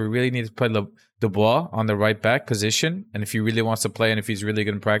wing. If we really need to play Dubois on the right back position, and if he really wants to play and if he's really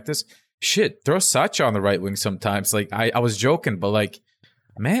good in practice, shit, throw SACHA on the right wing sometimes. Like, I was joking, but like,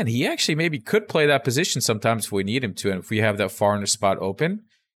 man, he actually maybe could play that position sometimes if we need him to, and if we have that foreigner spot open,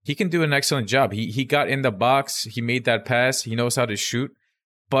 he can do an excellent job. He got in the box, he made that pass, he knows how to shoot.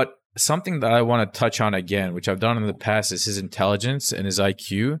 But something that I want to touch on again, which I've done in the past, is his intelligence and his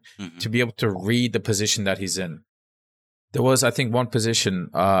IQ to be able to read the position that he's in. There was, I think, one position,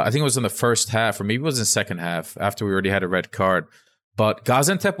 I think it was in the first half, or maybe it was in the second half, after we already had a red card. But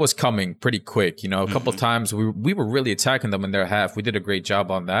Gaziantep was coming pretty quick. You know, a couple times we were really attacking them in their half. We did a great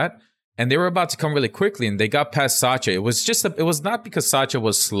job on that. And they were about to come really quickly, and they got past SACHA. It was just it was not because SACHA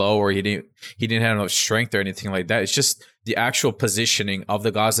was slow or he didn't have enough strength or anything like that. It's just the actual positioning of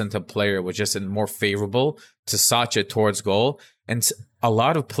the Gaziantep player was just more favorable to SACHA towards goal. And a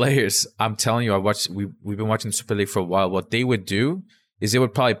lot of players, I'm telling you, we've been watching Super League for a while. What they would do is they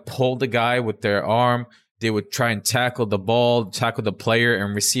would probably pull the guy with their arm. They would try and tackle the ball, tackle the player,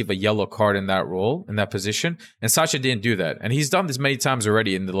 and receive a yellow card in that role, in that position. And SACHA didn't do that. And he's done this many times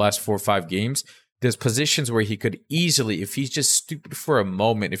already in the last 4 or 5 games. There's positions where he could easily, if he's just stupid for a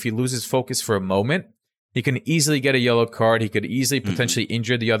moment, if he loses focus for a moment, he can easily get a yellow card. He could easily potentially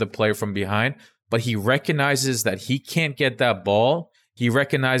injure the other player from behind. But he recognizes that he can't get that ball. He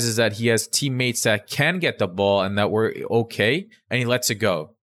recognizes that he has teammates that can get the ball and that we're okay, and he lets it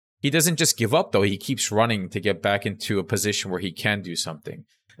go. He doesn't just give up, though. He keeps running to get back into a position where he can do something.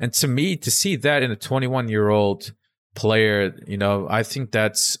 And to me, to see that in a 21-year-old player, you know, I think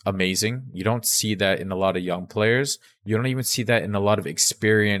that's amazing. You don't see that in a lot of young players. You don't even see that in a lot of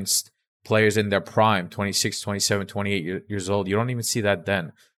experienced players in their prime, 26, 27, 28 years old. You don't even see that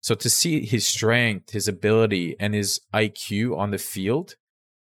then. So to see his strength, his ability, and his IQ on the field,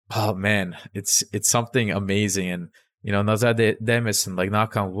 oh, man, it's something amazing. And you know, Nazar Demison, like,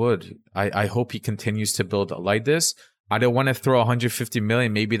 knock on wood, I hope he continues to build like this. I don't want to throw 150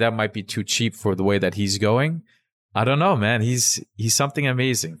 million. Maybe that might be too cheap for the way that he's going. I don't know, man. He's something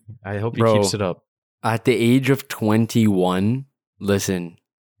amazing. I hope he keeps it up. At the age of 21, listen,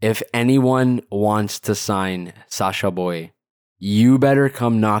 if anyone wants to sign SACHA BOEY, you better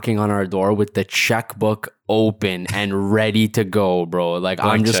come knocking on our door with the checkbook open and ready to go, bro. Like,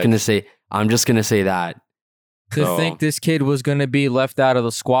 I'm just gonna say that. To think this kid was going to be left out of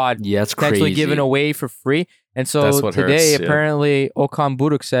the squad, yeah, it's potentially crazy. given away for free. And so today, apparently, Okan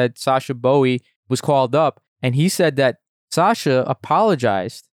Buruk said SACHA BOEY was called up, and he said that SACHA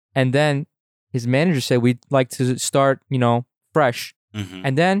apologized, and then his manager said, we'd like to start, you know, fresh.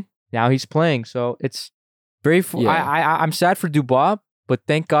 And then now he's playing. So it's very, I'm sad for Dubois, but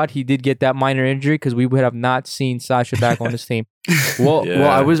thank God he did get that minor injury, because we would have not seen SACHA back on this team. Well,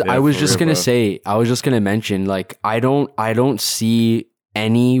 I was just gonna mention, like, I don't see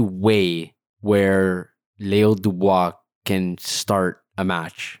any way where Leo Dubois can start a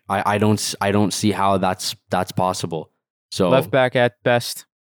match. I don't see how that's possible. So left back at best.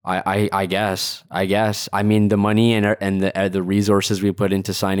 I guess. I mean, the money and the resources we put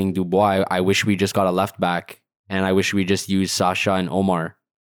into signing Dubois, I wish we just got a left back. And I wish we just used SACHA and Omar.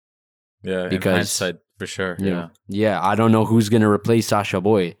 Yeah, because, in hindsight, for sure. Yeah, I don't know who's going to replace SACHA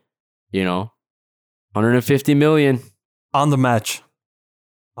BOEY. You know? 150 million. On the match,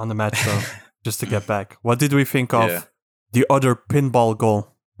 though, just to get back. What did we think of the other pinball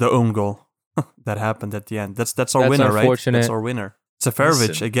goal, the own goal that happened at the end? That's our winner, right? That's our winner.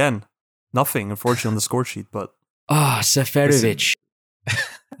 Seferovic, again. Nothing, unfortunately, on the score sheet, but... Seferovic.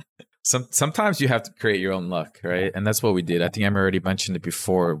 Sometimes you have to create your own luck, right? And that's what we did. I think Emre already mentioned it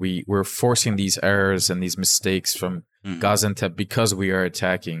before. We were forcing these errors and these mistakes from Gaziantep because we are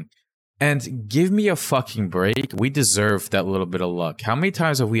attacking. And give me a fucking break. We deserve that little bit of luck. How many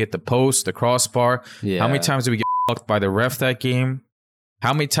times have we hit the post, the crossbar? Yeah. How many times did we get fucked by the ref that game?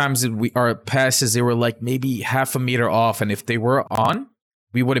 How many times did our passes, they were like maybe half a meter off, and if they were on,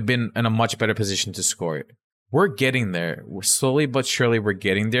 we would have been in a much better position to score it. We're getting there. We're slowly but surely we're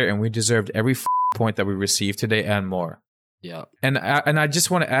getting there, and we deserved every point that we received today and more. Yeah. And I just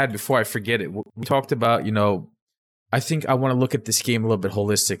want to add before I forget it. We talked about, you know, I think I want to look at this game a little bit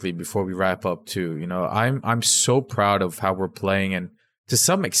holistically before we wrap up too. You know, I'm so proud of how we're playing, and to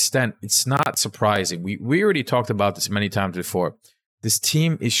some extent, it's not surprising. We already talked about this many times before. This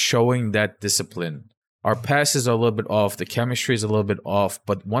team is showing that discipline. Our passes are a little bit off. The chemistry is a little bit off.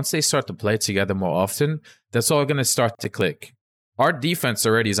 But once they start to play together more often, that's all going to start to click. Our defense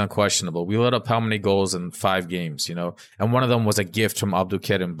already is unquestionable. We let up how many goals in 5 games, you know? And one of them was a gift from Abdul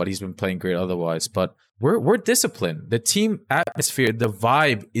Kerim, but he's been playing great otherwise. But we're disciplined. The team atmosphere, the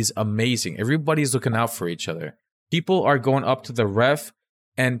vibe is amazing. Everybody's looking out for each other. People are going up to the ref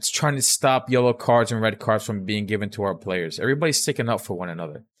and trying to stop yellow cards and red cards from being given to our players. Everybody's sticking up for one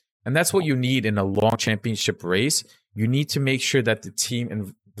another. And that's what you need in a long championship race. You need to make sure that the team and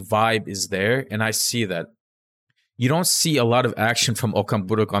the vibe is there. And I see that. You don't see a lot of action from Okan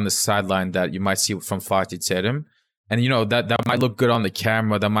Buruk on the sideline that you might see from Fatih Terim. And, that might look good on the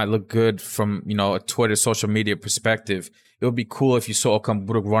camera. That might look good from, a Twitter, social media perspective. It would be cool if you saw Okan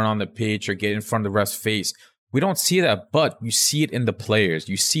Buruk run on the pitch or get in front of the ref's face. We don't see that, but you see it in the players.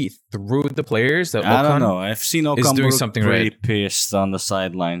 You see it through the players that I don't Okan know. I've seen is Okan doing Buruk something pretty right. pissed on the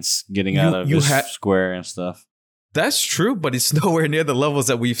sidelines, getting out of his square and stuff. That's true, but it's nowhere near the levels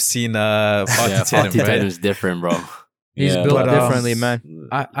that we've seen Fatih Fatih Terim, right? Terim's different, bro. He's built differently, man.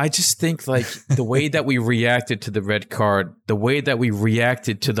 I just think like the way that we reacted to the red card, the way that we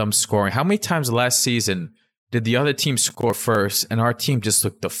reacted to them scoring. How many times last season did the other team score first and our team just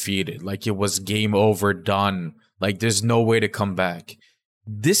looked defeated? Like it was game over, done. Like there's no way to come back.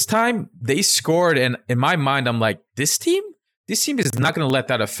 This time they scored, and in my mind, I'm like, this team is not going to let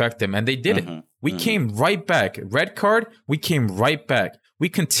that affect them. And they didn't. We came right back. Red card, we came right back. We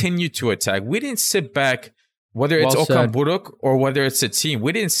continued to attack. We didn't sit back, whether it's Okan Buruk or whether it's a team.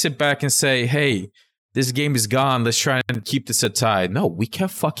 We didn't sit back and say, hey, this game is gone. Let's try and keep this a tie. No, we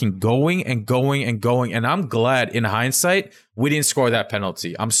kept fucking going and going and going. And I'm glad, in hindsight, we didn't score that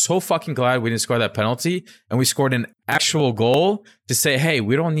penalty. I'm so fucking glad we didn't score that penalty. And we scored an actual goal to say, hey,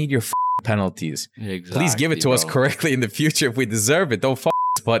 we don't need your penalties. Exactly, please give it to us correctly in the future if we deserve it. Don't us.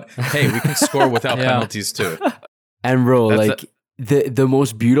 But hey, we can score without penalties too. And bro, the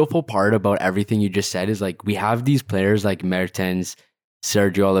most beautiful part about everything you just said is like we have these players like Mertens,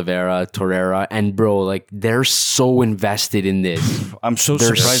 Sergio Oliveira, Torreira, and bro, like they're so invested in this. I'm so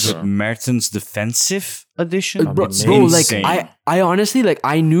surprised with Mertens' defensive addition. Bro, like I honestly like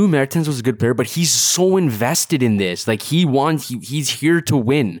I knew Mertens was a good player, but he's so invested in this. Like he's here to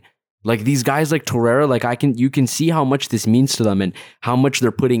win. Like these guys like Torreira, like you can see how much this means to them and how much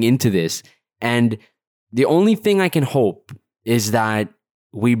they're putting into this. And the only thing I can hope is that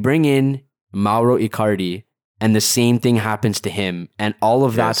we bring in Mauro Icardi and the same thing happens to him, and all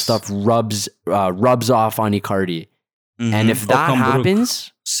of that stuff rubs off on Icardi. Mm-hmm. And if that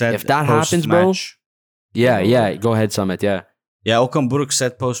happens, bro, yeah, go ahead, Samet, yeah. Yeah, Okan Buruk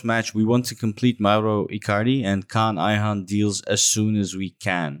said post-match, we want to complete Mauro Icardi and Kaan Ayhan deals as soon as we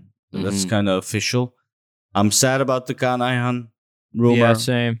can. So that's kind of official. I'm sad about the Kaan Ayhan rumor. Yeah,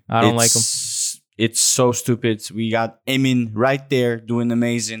 same. I don't like him. It's so stupid. We got Emin right there doing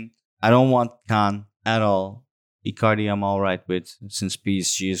amazing. I don't want Kaan at all. Icardi I'm all right with, since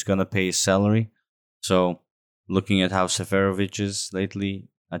PSG is going to pay his salary. So looking at how Seferovic is lately,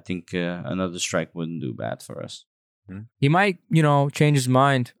 I think another strike wouldn't do bad for us. He might, change his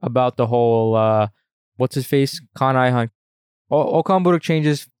mind about the whole, what's his face, Kaan Ayhan. Okan Buruk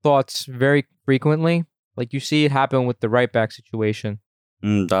changes thoughts very frequently. Like you see it happen with the right back situation.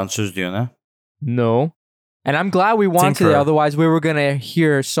 Dansöz diyorsun ha? No. And I'm glad we won today. Otherwise, we were going to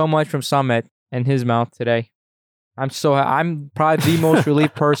hear so much from Samet and his mouth today. I'm probably the most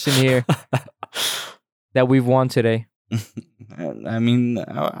relieved person here that we've won today. I mean,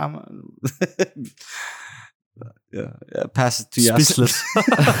 pass it to Yasin.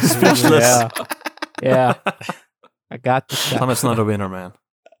 Speechless. Yeah. I got this. Samet's not a winner, man.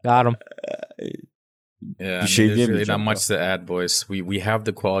 Got him. Yeah, there's really not much to add, boys. We have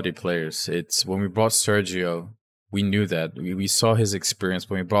the quality players. It's when we brought Sergio, we knew that. We saw his experience.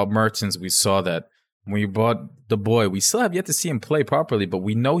 When we brought Mertens, we saw that. When we brought the boy, we still have yet to see him play properly, but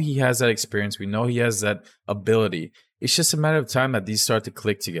we know he has that experience. We know he has that ability. It's just a matter of time that these start to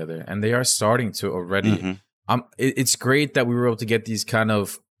click together, and they are starting to already. It's great that we were able to get these kind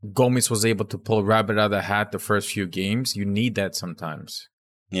of. Gomes was able to pull rabbit out of the hat the first few games. You need that sometimes.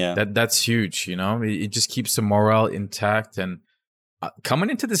 Yeah, that's huge. It just keeps the morale intact. And coming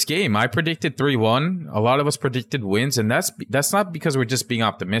into this game, I predicted 3-1. A lot of us predicted wins, and that's not because we're just being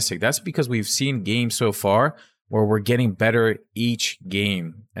optimistic. That's because we've seen games so far where we're getting better each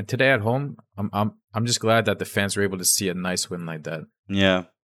game. And today at home, I'm just glad that the fans were able to see a nice win like that. Yeah,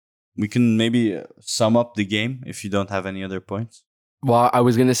 we can maybe sum up the game if you don't have any other points. Well, I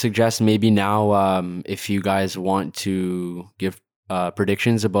was going to suggest maybe now if you guys want to give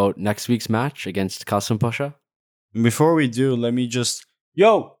predictions about next week's match against Kasımpaşa. Before we do, let me just...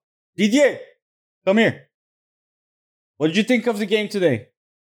 Yo, Didier, come here. What did you think of the game today?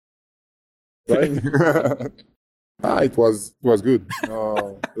 It was good.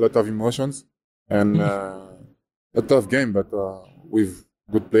 A lot of emotions and a tough game, but with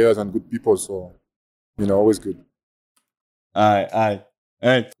good players and good people, so, always good. All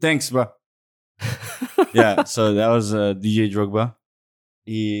right. Thanks, bro. Yeah, so that was DJ Drogba.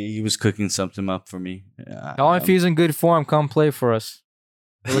 he was cooking something up for me. Tell him if he's in good form, come play for us.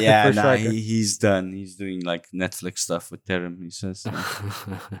 We're looking Yeah, for a nah, striker. he's done. He's doing like Netflix stuff with Terim, he says.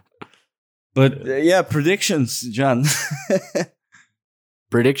 But yeah, predictions, John.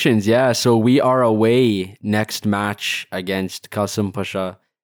 Predictions, yeah. So we are away next match against Kasımpaşa,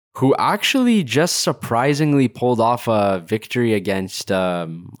 who actually just surprisingly pulled off a victory against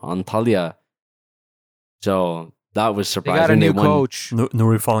Antalya. So that was They surprising. got a new won. coach.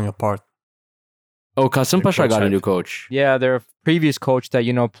 Nuri falling apart. Oh, Kasımpaşa got a hype. new coach. Yeah, their previous coach that,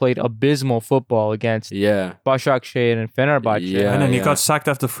 played abysmal football against Yeah. Başakşehir and Fenerbahçe. Yeah. And then he got sacked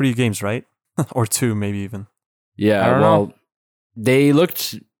after 3 games, right? Or 2, maybe even. Yeah, I don't know. They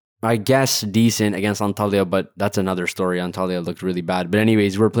looked, I guess, decent against Antalya, but that's another story. Antalya looked really bad. But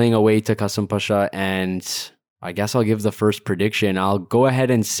anyways, we're playing away to Kasımpaşa, and I guess I'll give the first prediction. I'll go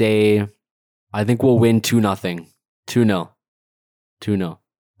ahead and say, I think we'll win 2-0. 2-0. 2-0. All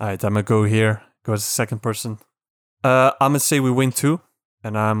right, I'm going to go here. Go as the second person. I'm going to say we win 2.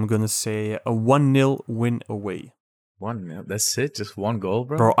 And I'm going to say a 1-0 win away. 1-0. That's it? Just 1 goal,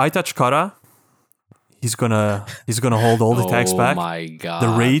 bro? Bro, Aytaç Kara, he's gonna hold all the tags back. Oh my God. The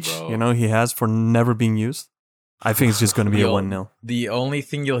rage, bro. he has for never being used. I think it's just going to be a 1-0. The only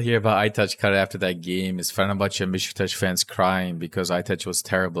thing you'll hear about Aytaç Kara after that game is Fenerbahçe and Beşiktaş fans crying because Aytaç was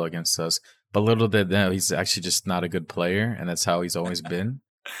terrible against us. But little did they know, he's actually just not a good player, and that's how he's always been.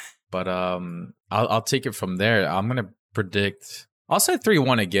 But I'll take it from there. I'm gonna predict. I'll say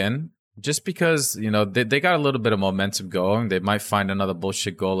 3-1 again, just because they got a little bit of momentum going. They might find another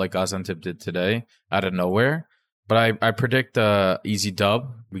bullshit goal like Gaziantep did today out of nowhere. But I predict easy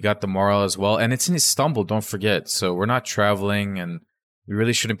dub. We got the moral as well, and it's in Istanbul. Don't forget. So we're not traveling, and we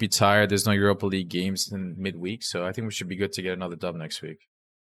really shouldn't be tired. There's no Europa League games in midweek, so I think we should be good to get another dub next week.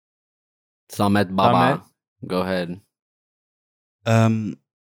 Samet Baba. Go ahead.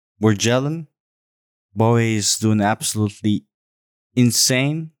 We're gelling. BOEY is doing absolutely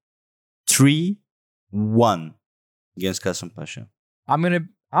insane. 3-1 against Kasımpaşa.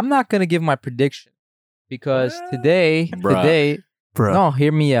 I'm not gonna give my prediction because today, Bruh. no,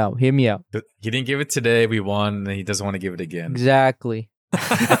 hear me out. He didn't give it today. We won, and he doesn't want to give it again. Exactly.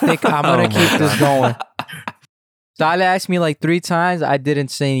 I think I'm gonna keep this going. Salih asked me like 3 times. I didn't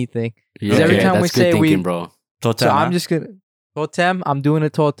say anything. Yeah, every okay, time that's we good say thinking, bro. Totem, So I'm just gonna totem. I'm doing a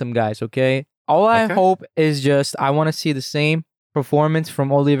totem, guys. Okay. All I Okay. hope is just I want to see the same performance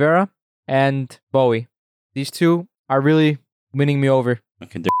from Oliveira and BOEY. These two are really winning me over.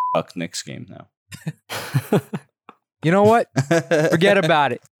 Okay, they're fucked next game now. You know what? Forget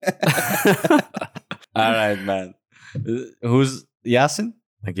about it. All right, man. Who's Yasin?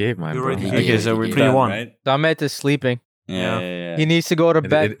 I gave mine. You Bro. already He Okay, gave so it, we're he done, 3-1. right? Samet is sleeping. Yeah. He needs to go to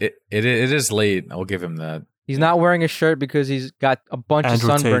bed. It is late. I'll give him that. He's not wearing a shirt because he's got a bunch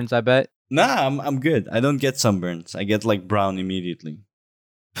Andrew of sunburns, Tate. I bet. Nah, I'm good. I don't get sunburns. I get like brown immediately.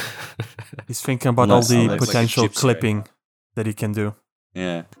 He's thinking about Unless- all the unless, like, a potential gypsy clipping that he can do.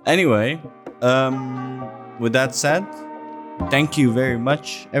 Yeah. Anyway, with that said, thank you very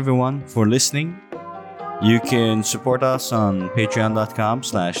much, everyone, for listening. You can support us on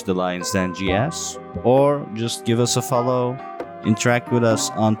patreon.com/TheLionsDenGS or just give us a follow, interact with us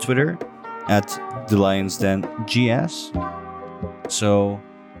on Twitter at TheLionsDenGS. So,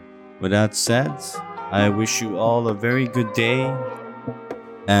 with that said, I wish you all a very good day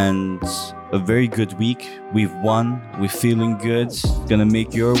and a very good week. We've won. We're feeling good. Gonna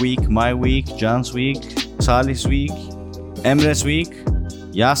make your week, my week, John's week, Salih's week, Emre's week.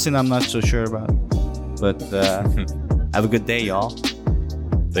 Yasin, I'm not so sure about. But have a good day, y'all.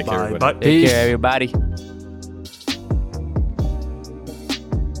 Take care, Bye. everybody. Bye. Take care, everybody.